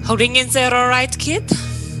 holding in there all right, kid?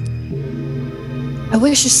 I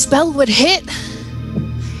wish a spell would hit.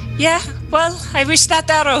 Yeah, well, I wish that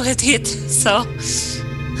arrow had hit, so...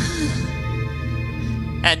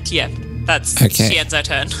 And yeah, that's... Okay. She ends her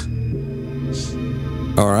turn.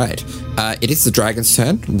 All right. It is the dragon's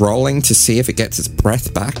turn, rolling to see if it gets its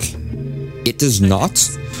breath back. It does not.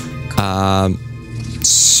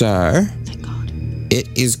 So it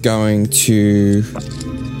is going to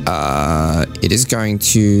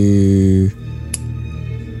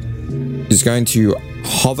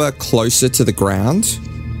hover closer to the ground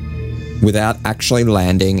without actually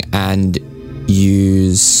landing and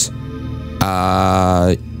use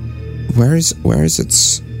where is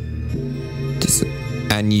its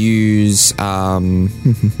and use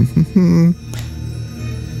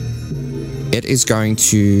it is going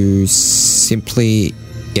to simply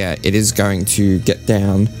it is going to get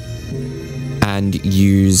down and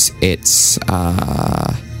use its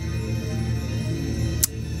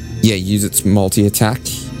use its multi-attack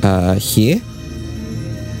here.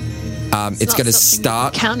 It's going to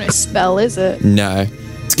start Counter spell, is it? No.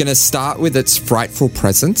 It's going to start with its frightful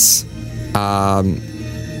presence.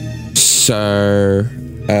 So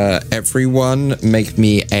everyone make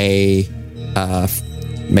me a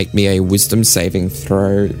make me a wisdom saving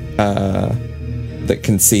throw that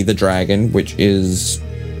can see the dragon, which is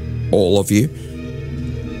all of you.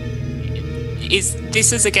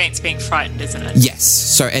 This is against being frightened, isn't it? Yes.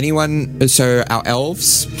 So our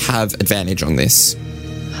elves have advantage on this.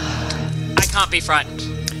 I can't be frightened.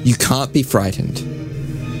 You can't be frightened.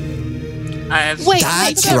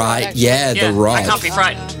 That's right. Yeah, the rod. I can't be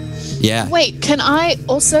frightened. Yeah. Wait, can I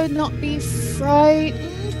also not be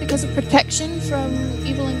frightened because of protection from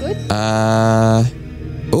evil and good?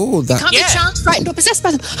 Oh, that. Can't be charmed, frightened, or possessed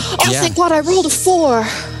by them. Oh, Yeah. thank God I rolled a 4.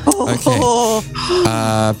 Okay.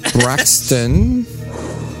 Braxton.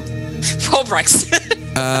 Poor Braxton.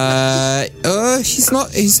 He's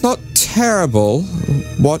not terrible.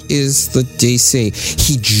 What is the DC?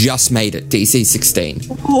 He just made it. DC 16.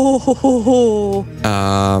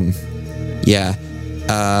 Yeah.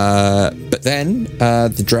 But then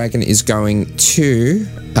the dragon is going to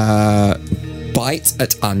bite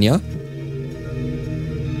at Anya.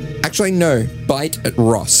 Actually, no, bite at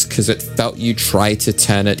Ross because it felt you try to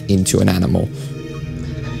turn it into an animal.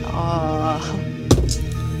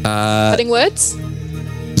 Cutting words?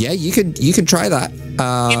 Yeah, you could try that.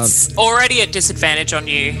 It's already at disadvantage on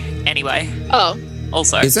you anyway. Oh.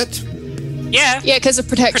 Also. Is it? Yeah. Yeah, because of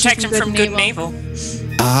protection Protection from good and evil.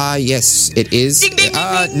 Yes, it is. Ding, ding,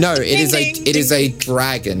 ding, ding, no, ding, it is ding, it is a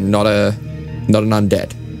dragon, not an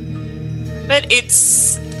undead. But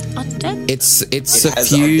it's undead. It's It has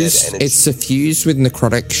suffused. undead energy. It's suffused with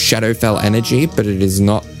necrotic Shadowfell energy, but it is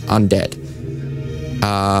not undead.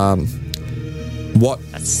 What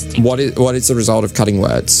is the result of cutting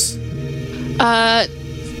words?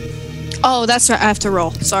 Oh, that's right. I have to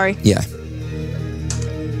roll. Sorry. Yeah,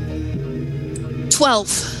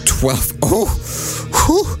 12. 12. Oh,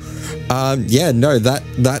 whew. Yeah, no, that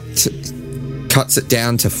cuts it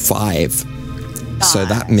down to 5. So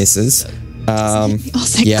that misses. Oh,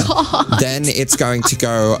 thank Yeah. God. Then it's going to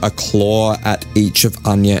go a claw at each of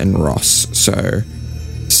Anya and Ross. So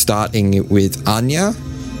starting with Anya,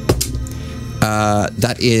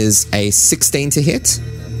 that is a 16 to hit.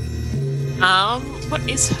 What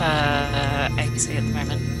is her AC at the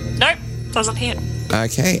moment? Nope, doesn't hit.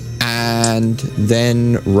 Okay, and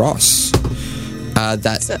then Ross.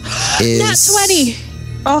 That is Nat 20.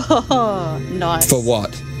 Oh, nice. for what?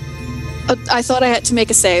 Oh, I thought I had to make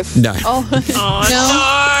a save. No. Oh, Oh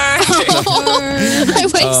I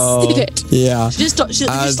wasted it. Yeah. She just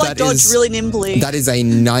that dodged is- really nimbly. That is a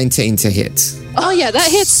 19 to hit. Oh, yeah, that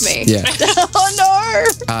hits me. Yeah. Oh no!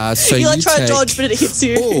 So You like try take- to dodge, but it hits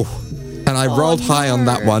you. Oh, and I rolled high on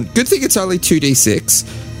that one. Good thing it's only 2d6.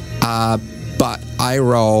 But I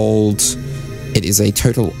rolled. It is a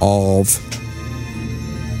total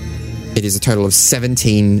of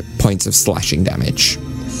 17 points of slashing damage.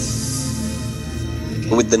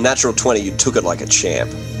 With the natural 20, you took it like a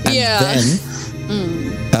champ. And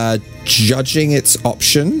then, judging its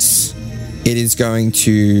options, it is going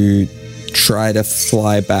to try to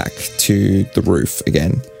fly back to the roof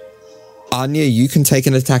again. Anya, you can take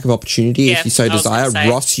an attack of opportunity Yeah, if you so I was gonna desire. say.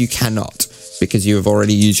 Ross, you cannot because you have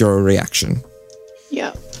already used your reaction.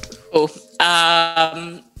 Yeah. Cool.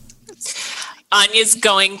 Anya's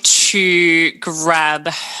going to grab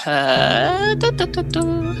her.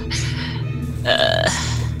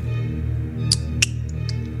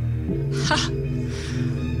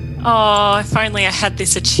 Oh, if only I had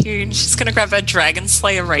this attuned. She's going to grab her Dragon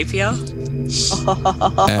Slayer rapier.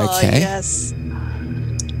 Okay. Yes.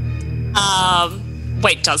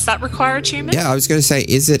 Wait, does that require attunement? Yeah, I was going to say,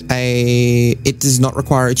 it does not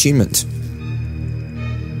require attunement.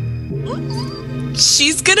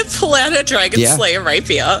 She's going to pull out her Dragon Yeah. Slayer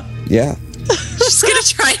rapier. Yeah. She's going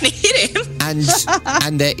to try and hit him.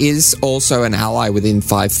 And there is also an ally within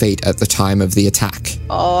 5 feet at the time of the attack.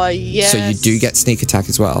 Oh, yes. So you do get sneak attack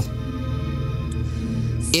as well.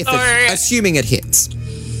 Assuming it hits.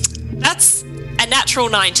 That's a natural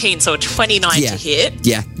 19, so a 29 Yeah. to hit.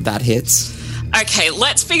 Yeah, that hits. Okay,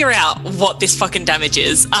 let's figure out what this fucking damage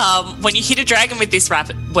is. When you hit a dragon with this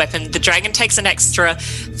weapon, the dragon takes an extra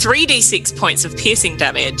 3d6 points of piercing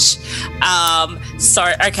damage. So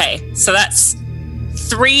that's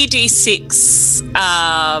 3d6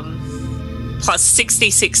 plus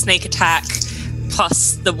 6d6 sneak attack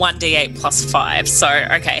plus the 1d8 plus 5. So,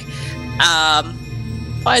 okay.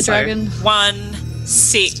 Fire dragon. 1,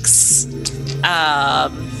 6,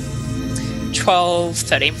 12,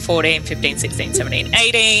 13, 14, 15, 16, 17,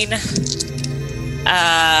 18,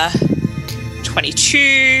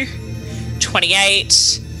 22,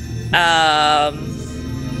 28,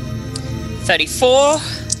 34.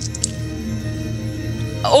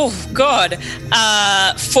 Oh, God.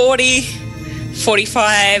 40,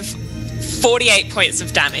 45, 48 points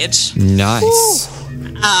of damage. Nice.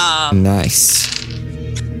 Nice.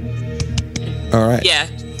 All right. Yeah,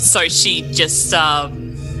 so she just, Yeah.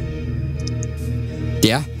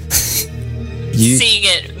 You seeing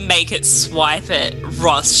it make it swipe at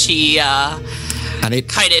Ross, she and it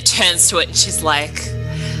kind of turns to it and she's like,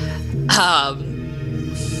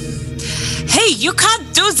 hey, you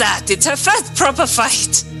can't do that. It's her first proper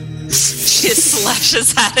fight. She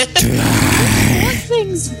slashes at it. What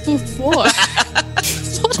things before?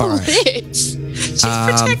 What All a right. bitch. She's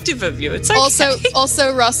protective of you. It's okay.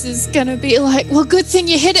 Also, Ross is gonna be like, well, good thing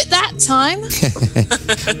you hit it that time.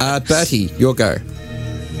 Bertie, your go.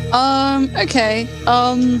 Okay.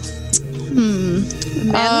 Man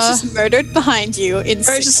was just murdered behind you in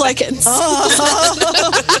Very 6 just like seconds.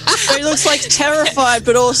 He looks like terrified,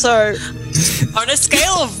 but also On a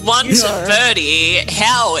scale of 1 to 30,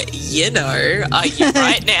 how are you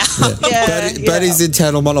right now? Bertie's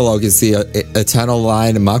internal monologue is the eternal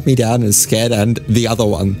line, mark me down as scared, and the other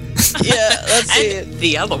one. yeah, that's And it.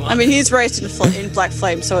 the other one. I mean, he's raised in black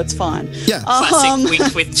flame, so it's fine. Yeah. Classic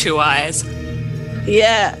wink with 2 eyes.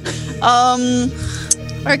 Yeah.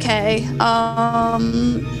 Okay. I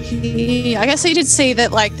guess he did see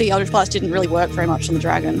that like the Eldritch Blast didn't really work very much on the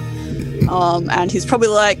dragon. And he's probably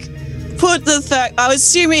like, put the fact. I was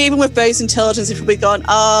assuming even with base intelligence, he's probably gone.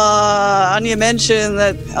 And you mentioned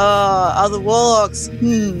that other warlocks.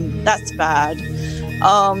 That's bad.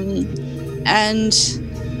 And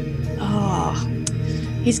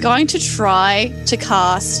he's going to try to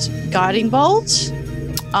cast Guiding Bolt.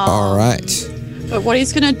 All right. But what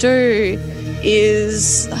he's going to do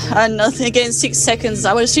is, nothing again, 6 seconds.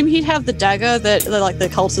 I would assume he'd have the dagger, like the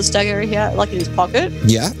cultist dagger here, like in his pocket.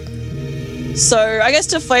 Yeah. So I guess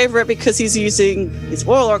to flavor it, because he's using his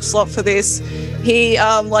warlock slot for this, he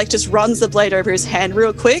just runs the blade over his hand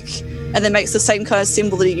real quick, and then makes the same kind of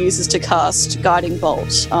symbol that he uses to cast Guiding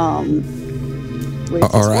Bolt. With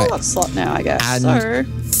his warlock slot now, I guess. And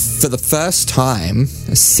for the first time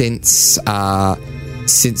since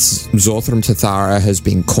Zorthram Tathara has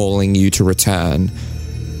been calling you to return,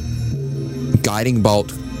 Guiding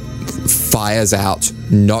Bolt fires out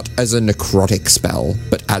not as a necrotic spell,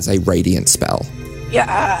 but as a radiant spell.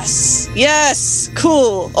 Yes,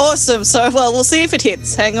 cool, awesome. So, we'll see if it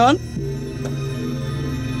hits. Hang on.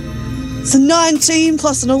 It's a 19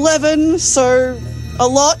 plus an 11, so a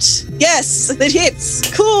lot. Yes, it hits.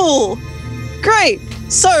 Cool, great.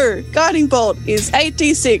 So, Guiding Bolt is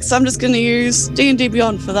 8d6. I'm just going to use D&D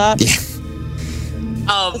Beyond for that. Yeah.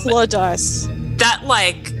 That's a lot of dice. That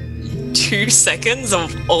 2 seconds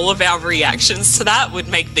of all of our reactions to that would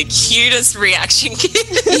make the cutest reaction kit.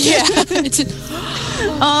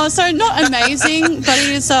 So not amazing, but it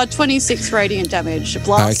is 26 radiant damage. It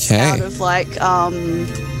blasts out of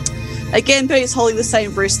again, but he's holding the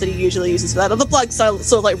same wrist that he usually uses for that. The blood's sort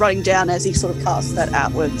of running down as he sort of casts that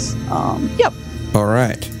outwards. Yep. All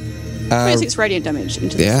right. 26 radiant damage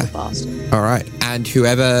into the blast. All right. And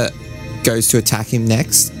whoever goes to attack him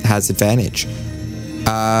next has advantage.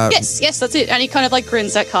 Yes, that's it. And he kind of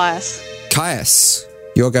grins at Caius. Caius,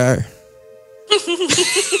 your go.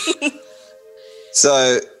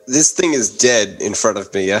 So this thing is dead in front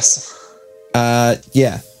of me, yes?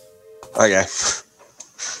 Yeah. Okay.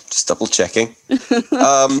 Just double checking. And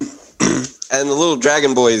the little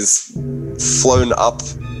dragon boy's flown up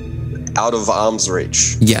out of arm's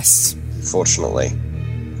reach. Yes. Fortunately.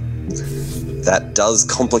 That does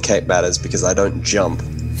complicate matters because I don't jump.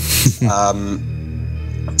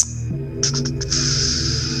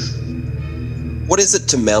 What is it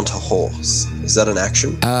to mount a horse? Is that an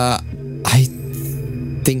action? I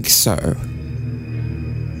think so.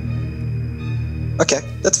 Okay,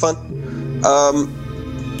 that's fine.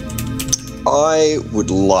 I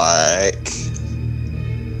would like...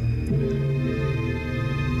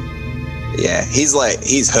 Yeah, he's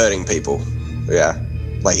hurting people. Yeah,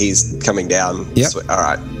 he's coming down. Yep. All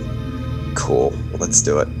right. Cool. Let's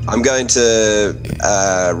do it. I'm going to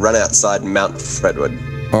run outside Mount Fredwood.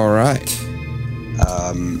 All right.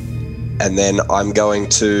 And then I'm going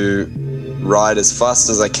to ride as fast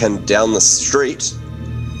as I can down the street,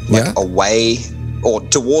 away or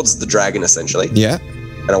towards the dragon, essentially. Yeah.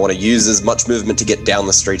 And I want to use as much movement to get down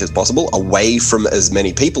the street as possible, away from as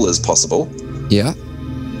many people as possible. Yeah.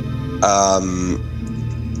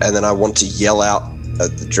 And then I want to yell out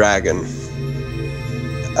at the dragon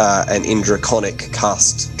an Indraconic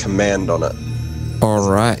cast command on it. All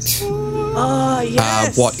right. Oh,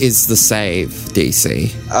 yes. What is the save,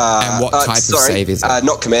 DC? And what type of save is it?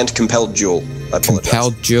 Not command, compelled duel. I apologize.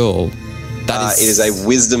 Compelled duel. That It is a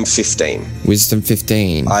wisdom 15. Wisdom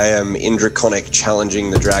 15. I am Indraconic challenging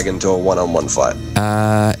the dragon to a one-on-one fight.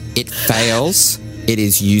 It fails. It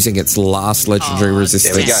is using its last legendary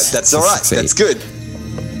resistance. There we go. That's all right. That's good.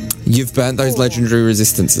 You've burnt those legendary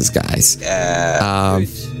resistances, guys.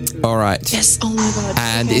 All right. Yes, oh my god.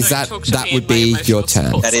 And Okay. is that would be your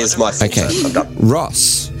turn? That is my full Okay. turn. I'm done.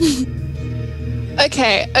 Ross.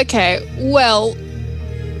 Okay. Well,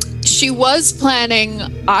 I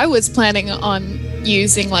was planning on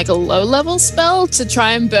using like a low level spell to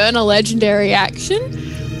try and burn a legendary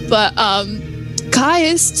action, but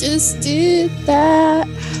Caius just did that.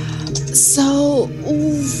 So,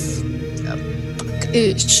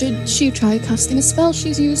 should she try casting a spell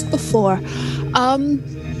she's used before?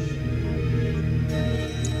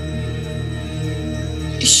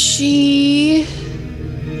 She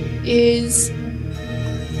is.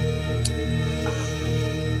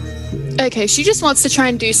 Okay, she just wants to try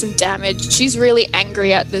and do some damage. She's really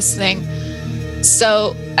angry at this thing.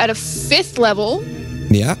 So, at a 5th level,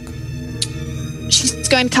 Yeah. she's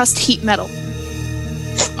going to cast Heat Metal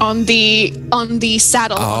on the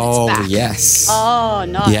saddle on its back. Yes. Oh,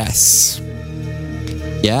 nice. Yes.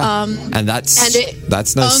 Yeah. And that's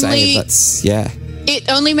no only- save. That's It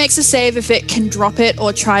only makes a save if it can drop it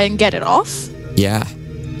or try and get it off. Yeah.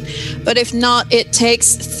 But if not, it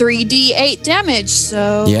takes 3d8 damage.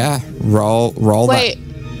 So Yeah. Roll wait,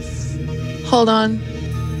 hold on,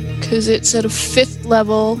 because it's at a 5th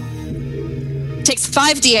level. It takes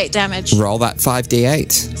 5d8 damage. that. Roll that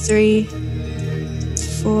 5d8. 3,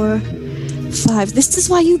 4, 5. This is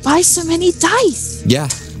why you buy so many dice. Yeah.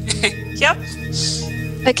 Yep.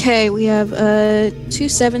 Okay, we have 2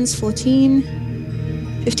 7s,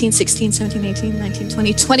 14, 15, 16, 17, 18, 19,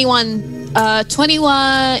 20, 21.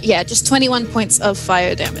 21. Yeah, just 21 points of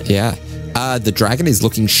fire damage. Yeah. The dragon is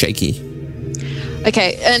looking shaky.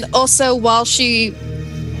 Okay, and also while she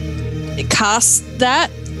casts that,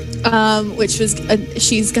 which was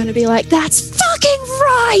she's going to be like, "That's fucking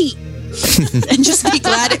right," and just be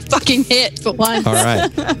glad it fucking hit for once. All right.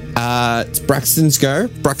 It's Braxton's go.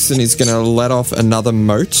 Braxton is going to let off another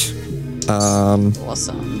moat.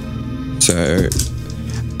 Awesome. So,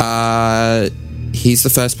 he's the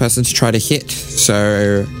first person to try to hit.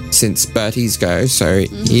 So, since Bertie's go,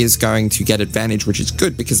 he is going to get advantage, which is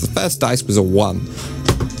good because the first dice was a 1.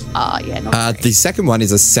 Yeah, not The second one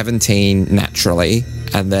is a 17 naturally,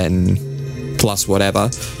 and then plus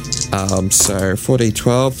whatever. So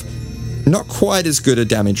 4d12. Not quite as good a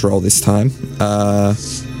damage roll this time.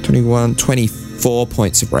 24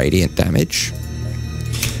 points of radiant damage.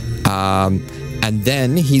 And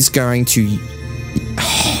then he's going to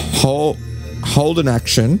hold an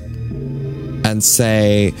action and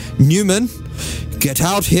say, Newman, get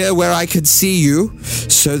out here where I can see you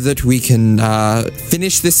so that we can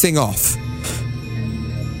finish this thing off.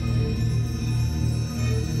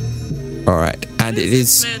 All right. And it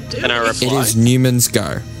is Can I reply? it is Newman's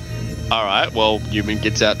go. All right. Well, Newman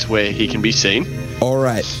gets out to where he can be seen. All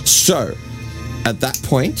right. So at that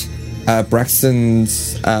point,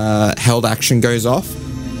 Braxton's held action goes off.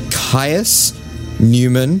 Caius,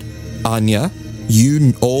 Newman, Anya,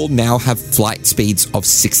 you all now have flight speeds of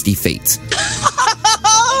 60 feet.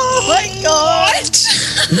 Oh my god!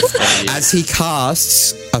 As he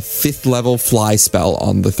casts a 5th level fly spell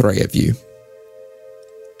on the 3 of you.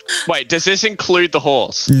 Wait, does this include the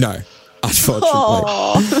horse? No,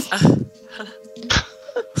 unfortunately.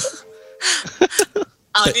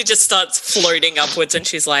 Anya just starts floating upwards and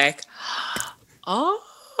she's like, oh.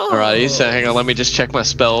 Alrighty, so hang on, let me just check my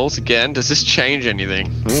spells again. Does this change anything?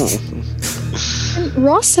 Ooh.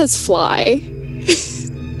 Ross has fly.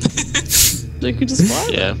 You could just fly.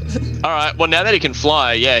 Yeah. Alright, well, now that he can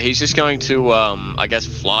fly, yeah, he's just going to, I guess,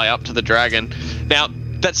 fly up to the dragon. Now,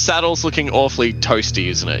 that saddle's looking awfully toasty,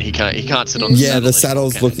 isn't it? He can't sit on the Yeah, saddle.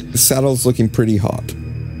 the saddle's looking pretty hot.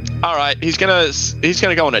 Alright, he's gonna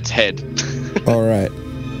go on its head. All right.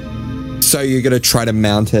 So you're gonna try to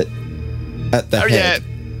mount it at the head. Yeah.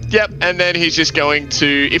 Yep, and then he's just going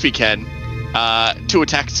to, if he can, 2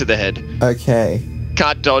 attacks to the head. Okay.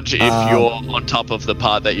 Can't dodge if you're on top of the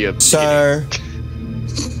part that you're So hitting.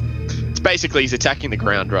 It's basically he's attacking the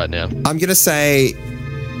ground right now. I'm gonna say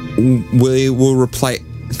we will replace.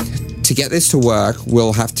 To get this to work,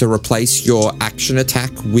 we'll have to replace your action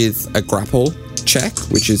attack with a grapple check,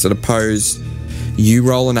 which is an opposed. You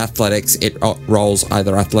roll an athletics. It rolls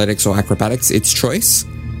either athletics or acrobatics. It's choice.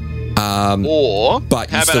 Or, but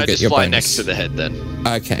you how still about I get just your fly bonus. next to the head then?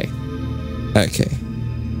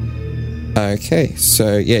 Okay,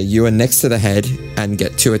 so yeah, you are next to the head and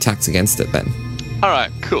get 2 attacks against it then. Alright,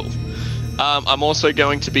 cool. I'm also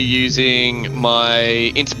going to be using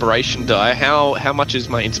my inspiration die. How much is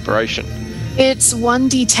my inspiration? It's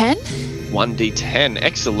 1d10. 1d10.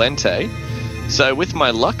 Excellente. So with my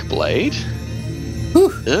luck blade. All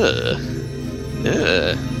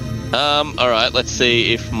right. Let's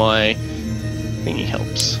see if my thingy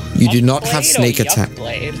helps. You do not have sneak attack.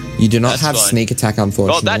 You do not have sneak attack,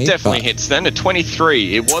 unfortunately. Well, that definitely hits then. A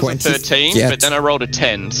 23. It was a 13, but then I rolled a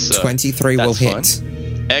 10. So 23 will hit.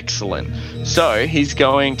 Fine. Excellent. So he's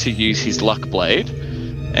going to use his luck blade,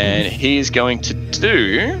 and he is going to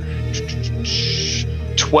do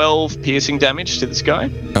 12 piercing damage to this guy.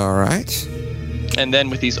 All right. And then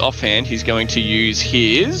with his offhand, he's going to use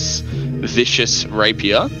his vicious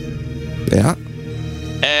rapier. Yeah.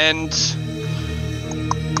 And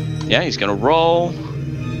yeah, he's going to roll.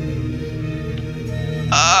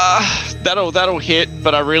 That'll hit,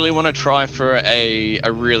 but I really want to try for a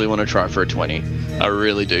 20. I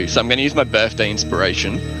really do. So I'm going to use my birthday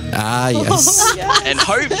inspiration. Yes. And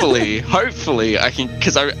hopefully I can,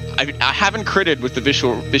 because I haven't critted with the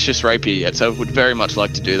vicious rapier yet, so I would very much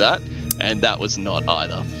like to do that, and that was not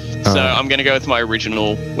either. So I'm going to go with my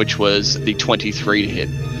original, which was the 23 to hit.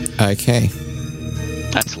 Okay.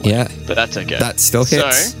 That's late, yeah, but that's okay. That still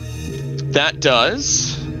hits. So that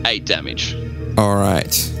does 8 damage. All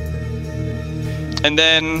right. And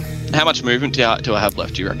then, how much movement do I have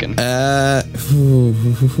left? Do you reckon?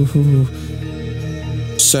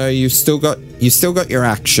 So you've still got your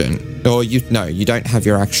action, or you don't have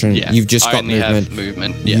your action. Yeah, you've just got only movement. have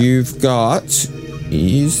movement. Yeah. You've got.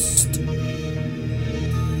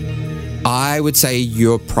 I would say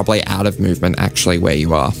you're probably out of movement actually where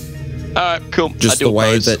you are. Cool. Just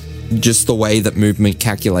the way that movement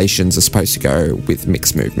calculations are supposed to go with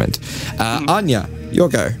mixed movement. Anya, your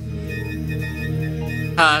go.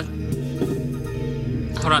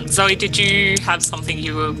 Hold on. Zoe, did you have something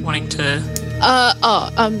you were wanting to...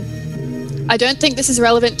 I don't think this is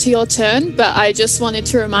relevant to your turn, but I just wanted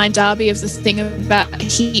to remind Darby of the thing about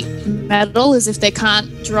heat metal is if they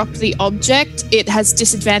can't drop the object, it has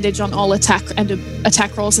disadvantage on all attack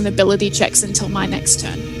rolls and ability checks until my next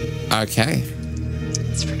turn. Okay.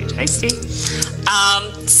 It's pretty tasty.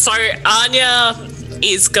 So Anya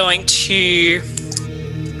is going to...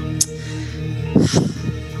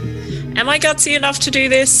 Am I gutsy enough to do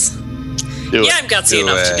this? Yeah, I'm gutsy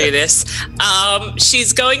enough to do this.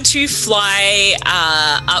 She's going to fly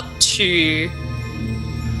up to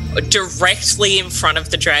directly in front of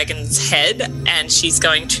the dragon's head, and she's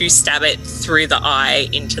going to stab it through the eye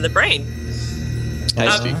into the brain.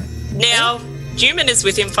 Now, human is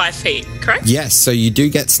within 5 feet, correct? Yes, so you do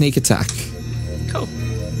get sneak attack. Cool.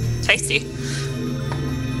 Tasty.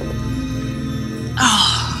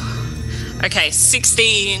 Oh. Okay,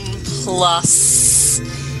 16 plus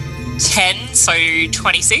 10, so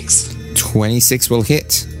 26. 26 will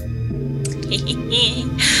hit.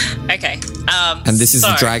 Okay. And this is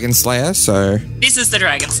the Dragon Slayer, so... This is the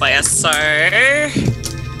Dragon Slayer, so... A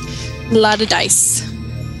lot of dice.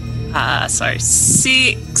 So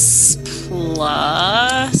 6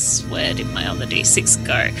 plus... Where did my other d6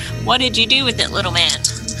 go? What did you do with it, little man?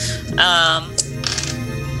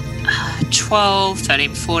 12,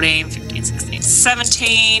 13, 14, 15, 16,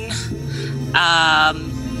 17...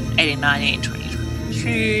 18, 19, 20,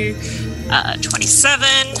 22,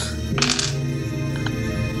 27,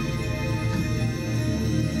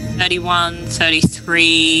 31,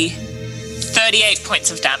 33, 38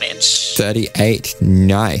 points of damage. 38,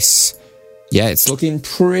 nice. Yeah, it's looking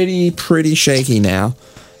pretty shaky now.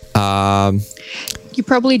 You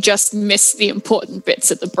probably just missed the important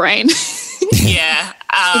bits of the brain. Yeah.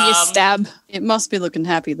 In your stab. It must be looking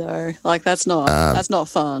happy though. Like that's not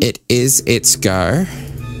fun. It is its go.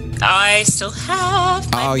 I still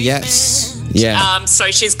have my movement. Yes. Yeah.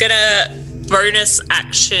 So she's gonna bonus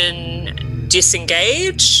action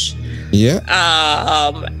disengage. Yeah.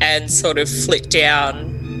 And sort of flit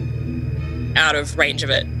down out of range of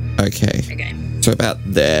it. Okay. Again. So about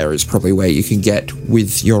there is probably where you can get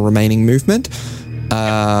with your remaining movement.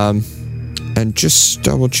 And just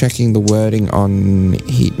double checking the wording on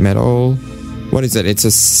heat metal. What is it? It's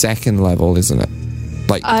a second level, isn't it?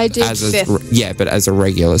 Like I did as fifth. Yeah, but as a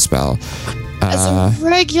regular spell. As a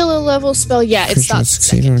regular level spell, yeah, it starts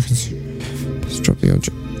second. Just drop the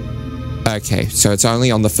object. Okay, so it's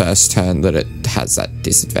only on the first turn that it has that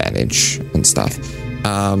disadvantage and stuff.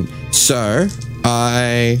 So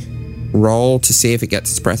I roll to see if it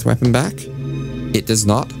gets its breath weapon back. It does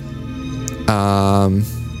not.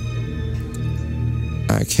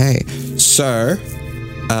 Okay, so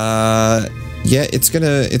yeah, it's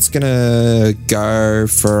gonna go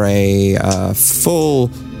for a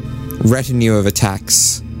full retinue of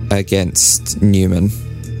attacks against Newman.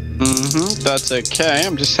 That's okay.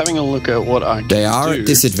 I'm just having a look at what I can do. They are at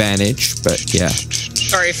disadvantage, but yeah.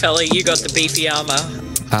 Sorry, fella, you got the beefy armor.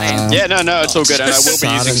 Yeah, no, it's all good. And I will be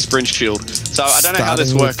Starting- using Sprint Shield. So I don't know how this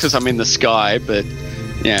starting works because I'm in the sky, but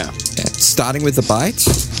yeah. Yeah, starting with the bite.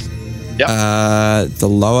 Yep. The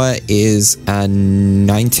lower is a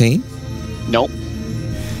 19. Nope.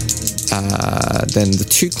 Then the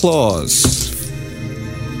 2 claws.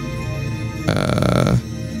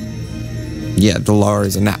 Yeah, the lower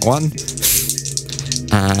is a nat 1.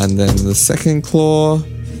 And then the second claw,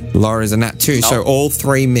 lower is a nat 2. So Nope. all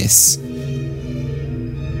 3 miss.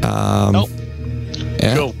 Nope.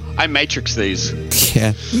 Yeah. Cool. I matrix these.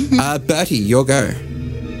 Yeah. Bertie, your go.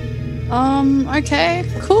 Okay,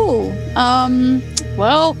 cool.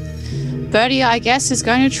 Well, Birdie, I guess, is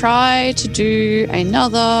going to try to do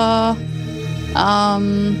another.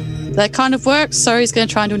 That kind of works, so he's going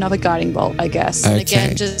to try and do another guiding bolt, I guess. And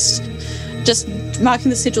Okay. again, just marking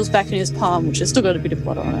the sigils back in his palm, which has still got a bit of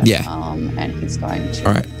blood on it. Yeah. And he's going to.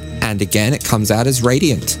 All right. And again, it comes out as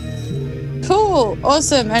radiant. Cool,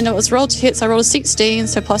 awesome. And it was rolled to hit, so I rolled a 16,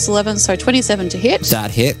 so plus 11, so 27 to hit.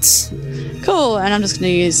 That hits. Cool, and I'm just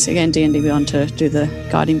going to use, again, D&D Beyond to do the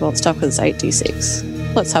guiding bolt stuff because it's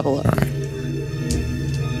 8d6. Let's have a look. All right.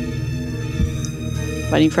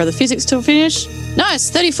 Waiting for the physics to finish. Nice,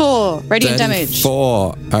 34 radiant damage.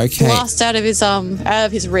 4. Okay. Blast out of his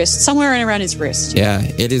wrist, somewhere in around his wrist. Yeah,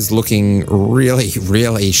 it is looking really,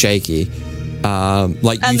 really shaky.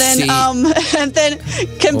 Like And you then, see. and then,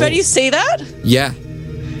 can Oh. Bertie see that? Yeah,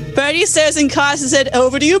 Bertie says, and Kaiser said,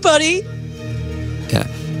 "Over to you, buddy." yeah,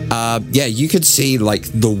 yeah. You could see like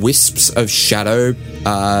the wisps of shadow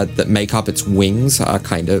that make up its wings are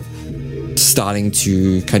kind of starting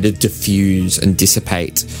to kind of diffuse and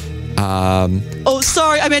dissipate. Oh,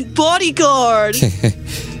 sorry, I meant bodyguard.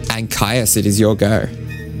 And Caius, it is your go.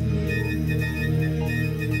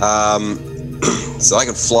 So I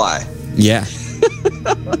can fly. Yeah.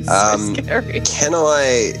 Scary. Can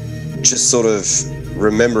I, just sort of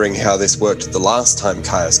remembering how this worked the last time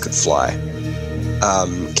Caius could fly,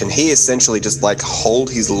 can he essentially just like hold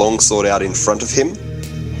his longsword out in front of him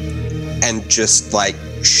and just like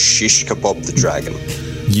shish kebab the dragon?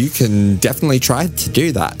 You can definitely try to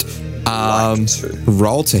do that. Like to.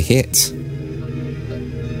 Roll to hit.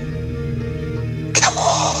 Come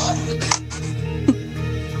on.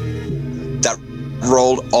 That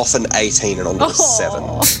rolled off an 18 and onto a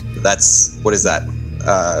 7. That's, what is that?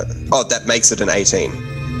 That makes it an 18.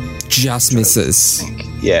 Just misses.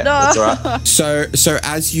 Yeah, that's all right. So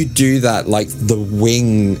as you do that, like the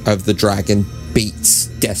wing of the dragon beats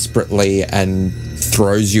desperately and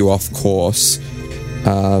throws you off course.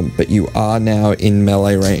 But you are now in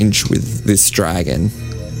melee range with this dragon.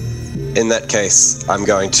 In that case, I'm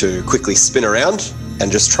going to quickly spin around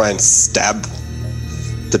and just try and stab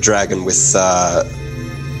the dragon with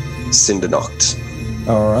Cinder Knocked.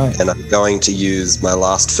 All right. And I'm going to use my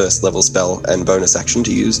last first level spell and bonus action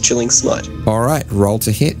to use Chilling Smite. All right. Roll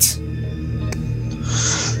to hit.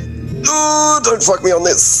 Oh, don't fuck me on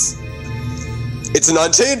this. It's a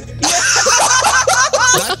 19.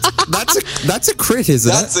 That's a crit,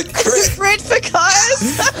 isn't That's it? a crit. Crit for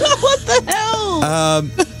Caius. What the hell?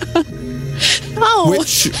 Oh,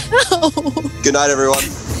 Which Good night, everyone.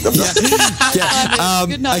 yeah.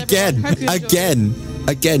 Good night, everyone. Hope you enjoy.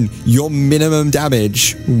 Again, your minimum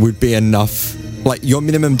damage would be enough. Like your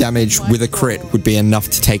minimum damage with a crit would be enough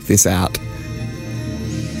to take this out.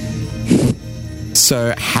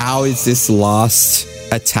 So how is this last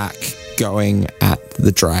attack going at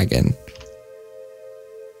the dragon?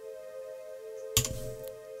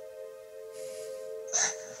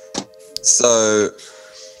 So,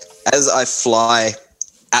 as I fly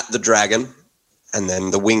at the dragon, and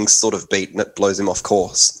then the wings sort of beat and it blows him off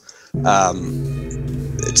course,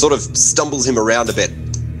 it sort of stumbles him around a bit,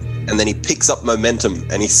 and then he picks up momentum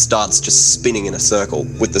and he starts just spinning in a circle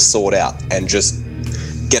with the sword out and just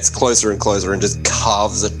gets closer and closer and just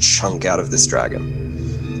carves a chunk out of this dragon.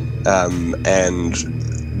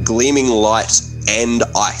 And gleaming light and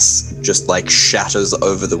ice just like shatters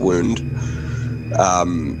over the wound.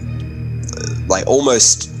 Like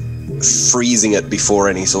almost freezing it before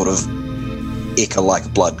any sort of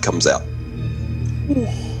ichor-like blood comes out.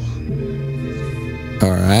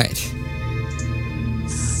 All right.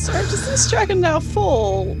 So does this dragon now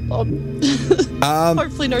fall?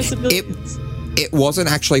 Hopefully no civilians. It wasn't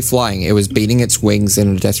actually flying. It was beating its wings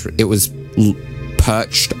in a desperate. It was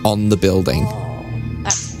perched on the building.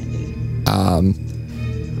 That's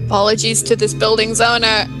handy. apologies to this building's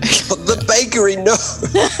owner. But the bakery, no.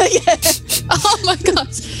 Oh my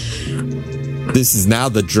gosh. This is now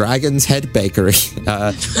the Dragon's Head Bakery.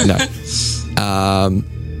 No.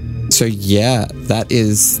 So yeah, that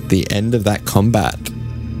is the end of that combat.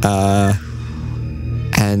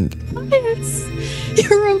 And Yes.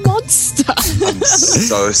 You're a monster. I'm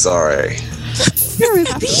so sorry. You're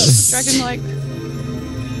a beast. Dragon,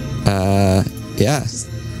 Yeah.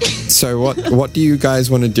 So what do you guys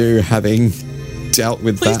want to do, having dealt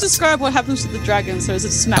with please that? describe what happens to the dragon. So is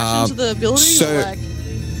it smashed into the building? so- or like...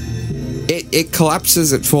 It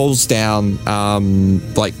collapses. It falls down,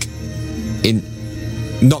 not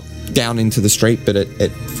down into the street, but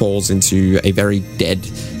it falls into a very dead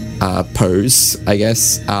pose, I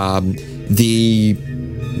guess. The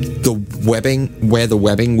webbing, where the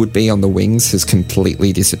webbing would be on the wings, has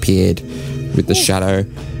completely disappeared with the shadow.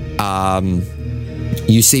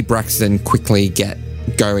 You see Braxton quickly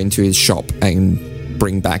go into his shop and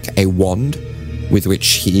bring back a wand, with which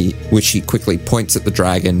he quickly points at the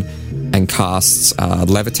dragon and casts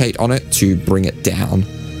levitate on it to bring it down.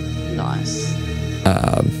 Nice.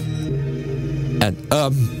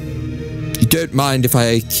 You don't mind if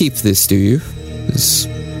I keep this, do you?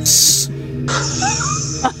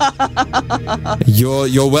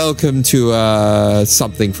 You're welcome to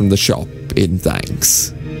something from the shop in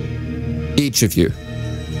thanks. Each of you.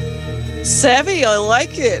 Savvy, I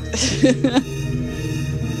like it.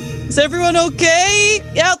 Is everyone okay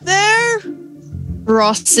out there?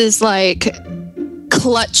 Ross is like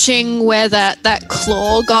clutching where that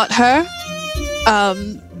claw got her.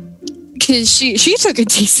 Because she took a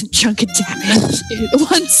decent chunk of damage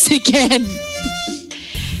once again.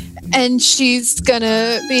 And she's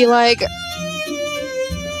gonna be like,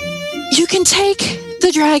 you can take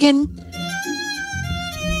the dragon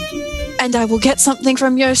and I will get something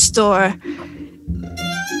from your store.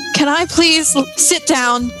 Can I please sit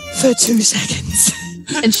down for 2 seconds?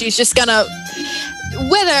 And she's just gonna,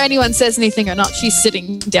 whether anyone says anything or not, she's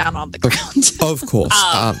sitting down on the ground. Of course.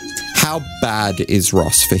 How bad is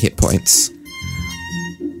Ross for hit points?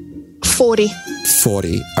 40.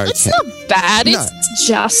 40. Okay. It's not bad. No. It's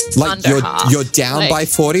just Like under half. you're down by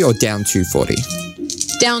 40 or down to 40?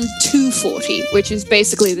 Down to 40, which is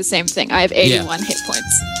basically the same thing. I have 81 hit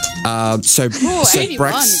points. So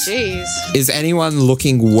 81, Brax, jeez. is anyone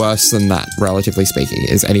looking worse than that, relatively speaking?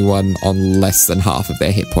 Is anyone on less than half of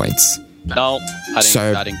their hit points? No, I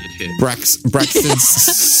didn't get hit.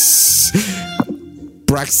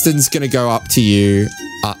 Braxton's gonna go up to you,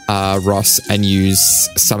 Ross, and use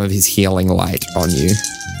some of his healing light on you.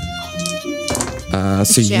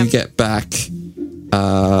 So you get back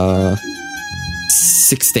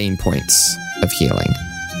 16 points of healing.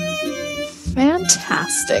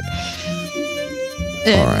 Fantastic.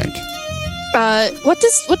 All right. What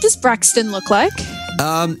does Braxton look like?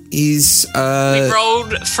 He's We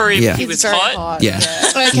rolled for him. yeah. He was hot. Yeah.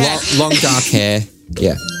 Okay. Long dark hair.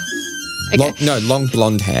 Yeah. Okay. Long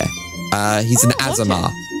blonde hair. He's an Azamar.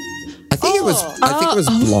 I think it was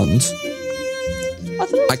blonde.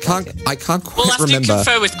 I can't We'll quite have remember. to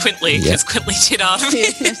confer with Quintley Yeah. because Quintley did ask me.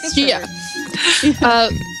 Yeah.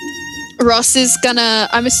 Ross is gonna.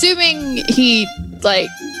 I'm assuming he's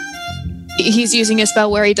using a spell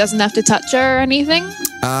where he doesn't have to touch her or anything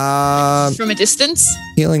from a distance.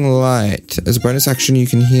 Healing light. As a bonus action, you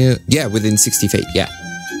can heal. Yeah, within 60 feet. Yeah.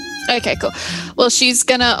 Okay, cool. Well, she's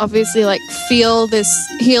gonna obviously feel this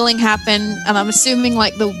healing happen, and I'm assuming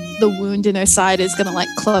the wound in her side is gonna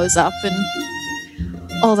close up and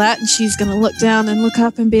all that, and she's gonna look down and look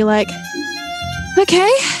up and be like, "Okay,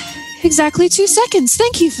 exactly 2 seconds.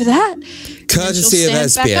 Thank you for that." Courtesy of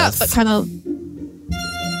Back up, but Esbieth. kind of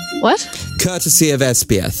what? Courtesy of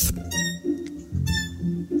Esbieth.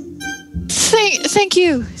 Thank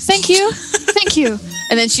you, thank you, thank you.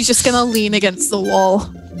 And then she's just gonna lean against the wall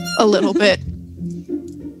a little bit.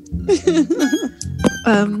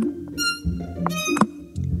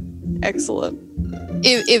 Excellent.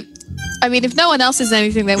 If no one else has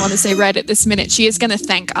anything they want to say right at this minute, she is going to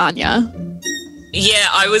thank Anya. Yeah,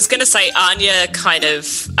 I was going to say Anya kind of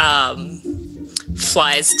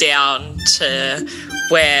flies down to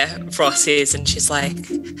where Ross is, and she's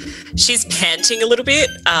panting a little bit,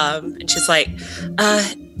 and she's like,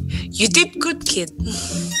 you did good, kid.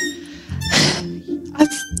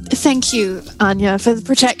 Thank you, Anya, for the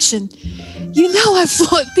protection. You know I've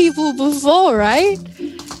fought people before, right?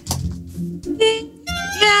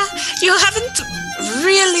 Yeah, you haven't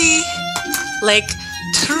really,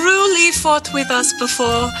 truly fought with us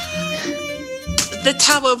before. The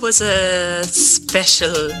tower was a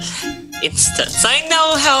special instance. I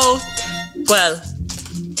know how,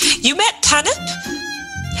 you met Tanip?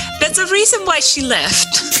 There's a reason why she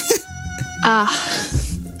left.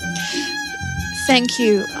 Thank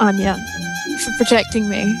you, Anya, for protecting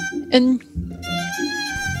me. And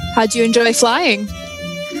how'd you enjoy flying?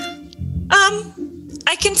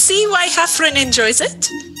 I can see why Hafren enjoys it.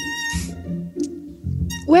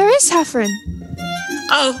 Where is Hafren?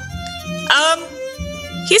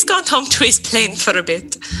 He's gone home to his plane for a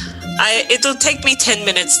bit. It'll take me 10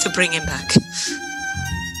 minutes to bring him back.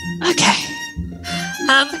 Okay.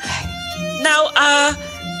 Now,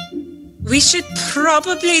 we should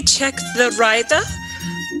probably check the rider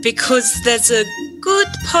because there's a good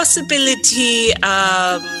possibility,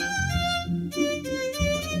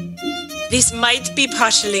 this might be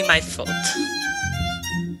partially my fault.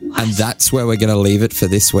 And that's where we're going to leave it for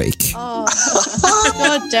this week. Oh,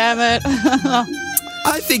 God damn it.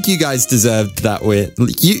 I think you guys deserved that win.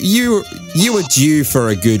 You were due for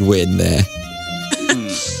a good win there.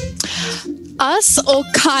 Us or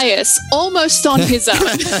Caius, almost on his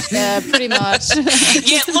own. Yeah, pretty much.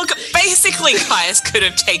 Yeah, look, basically Caius could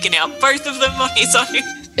have taken out both of them on his own.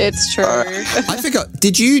 It's true. I forgot.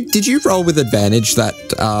 Did you roll with advantage that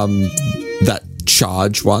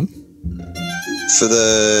charge one For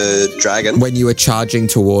the dragon? when you were charging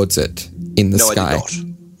towards it in the No, sky? I did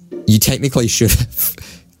not. You technically should have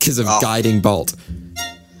because of guiding bolt.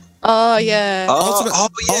 Oh, yeah. Yeah.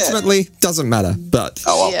 Ultimately, doesn't matter. But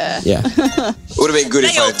Oh, well. Yeah. yeah, It would have been good They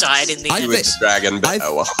if all I died in the I end. with dragon, but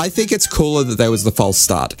oh well. I think it's cooler that there was the false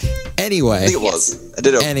start. Anyway, I think it was. I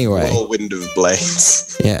did a Anyway. whirlwind of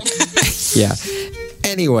blades. yeah, yeah.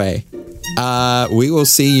 Anyway, we will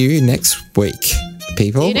see you next week,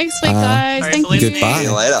 people. See you next week, guys. Thank you. Goodbye. See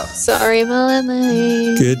you later. Sorry,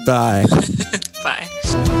 Melanie. Goodbye. Bye.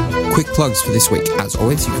 Quick plugs for this week. As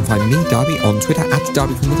always, you can find me, Darby, on Twitter at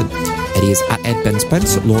DarbyConmitted. Eddie is at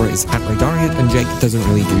EdBenSpence, Laura is at Rodarian, and Jake doesn't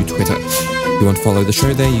really do Twitter. If you want to follow the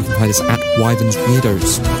show there, you can find us at Wyverns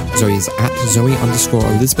Weirdos. Zoe is at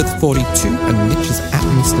Zoe_Elizabeth42, and Mitch is at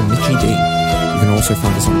Mr. Mitchy D. You can also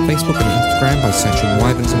find us on Facebook and Instagram by searching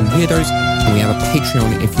Wyverns and Weirdos, and we have a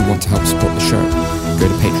Patreon if you want to help support the show. Go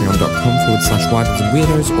to patreon.com/Wyverns and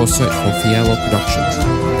Weirdos or search for Fiello Productions.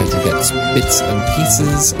 Patreon gets bits and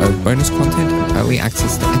pieces of bonus content and early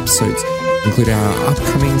access to episodes, including our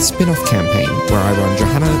upcoming spin-off campaign where I run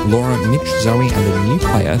Johanna, Laura, Mitch, Zoe, and a new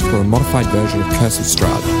player through a modified version of Curse of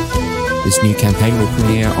Strahd. This new campaign will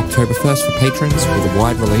premiere October 1st for patrons, with a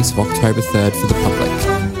wide release of October 3rd for the public.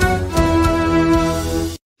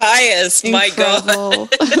 Caius, my God.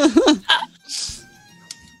 Incredible.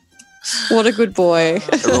 What a good boy.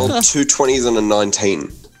 I rolled 2 20s and a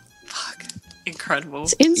 19 Incredible.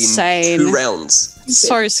 It's in insane. 2 rounds.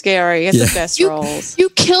 So scary. It's Yeah. the best rolls. You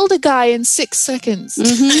killed a guy in 6 seconds.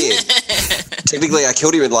 Yeah. Technically, I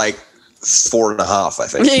killed him in like 4.5, I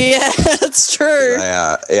think. Yeah, that's true.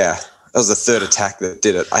 Yeah. That was the 3rd attack that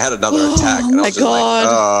did it. I had another attack, and I my was just God. like,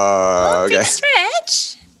 oh, okay.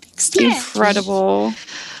 Stretch. Incredible.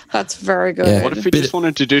 That's very good. Yeah. What if he just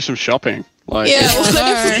wanted to do some shopping? Like, Yeah,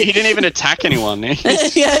 what he didn't even attack anyone.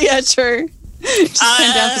 if- yeah, true. Just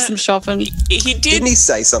came down for some shopping. He did. Didn't he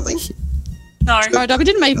say something? No. Oh, Dobby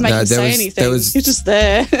didn't make No, him there say was- anything. there was- He's just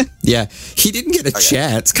there. Yeah, he didn't get a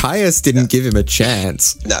chance. Caius didn't give him a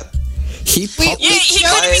chance. No. He popped Yeah, he could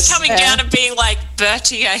have been Caius- coming down and being like,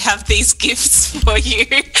 Bertie, I have these gifts for you.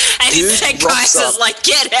 And Dude instead rocks Caius is up. like,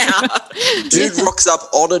 get out. Dude rocks up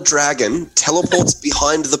on a dragon, teleports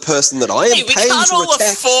behind the person that I am Hey, we paying can't to all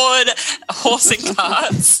attack. afford horse and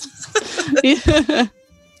carts. Yeah.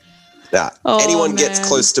 Nah, Oh, anyone gets man.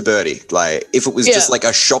 close to Birdie. Like, if it was Yeah. just like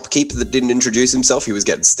a shopkeeper that didn't introduce himself, he was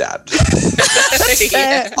getting stabbed.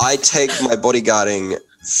 Yeah. I take my bodyguarding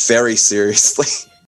very seriously.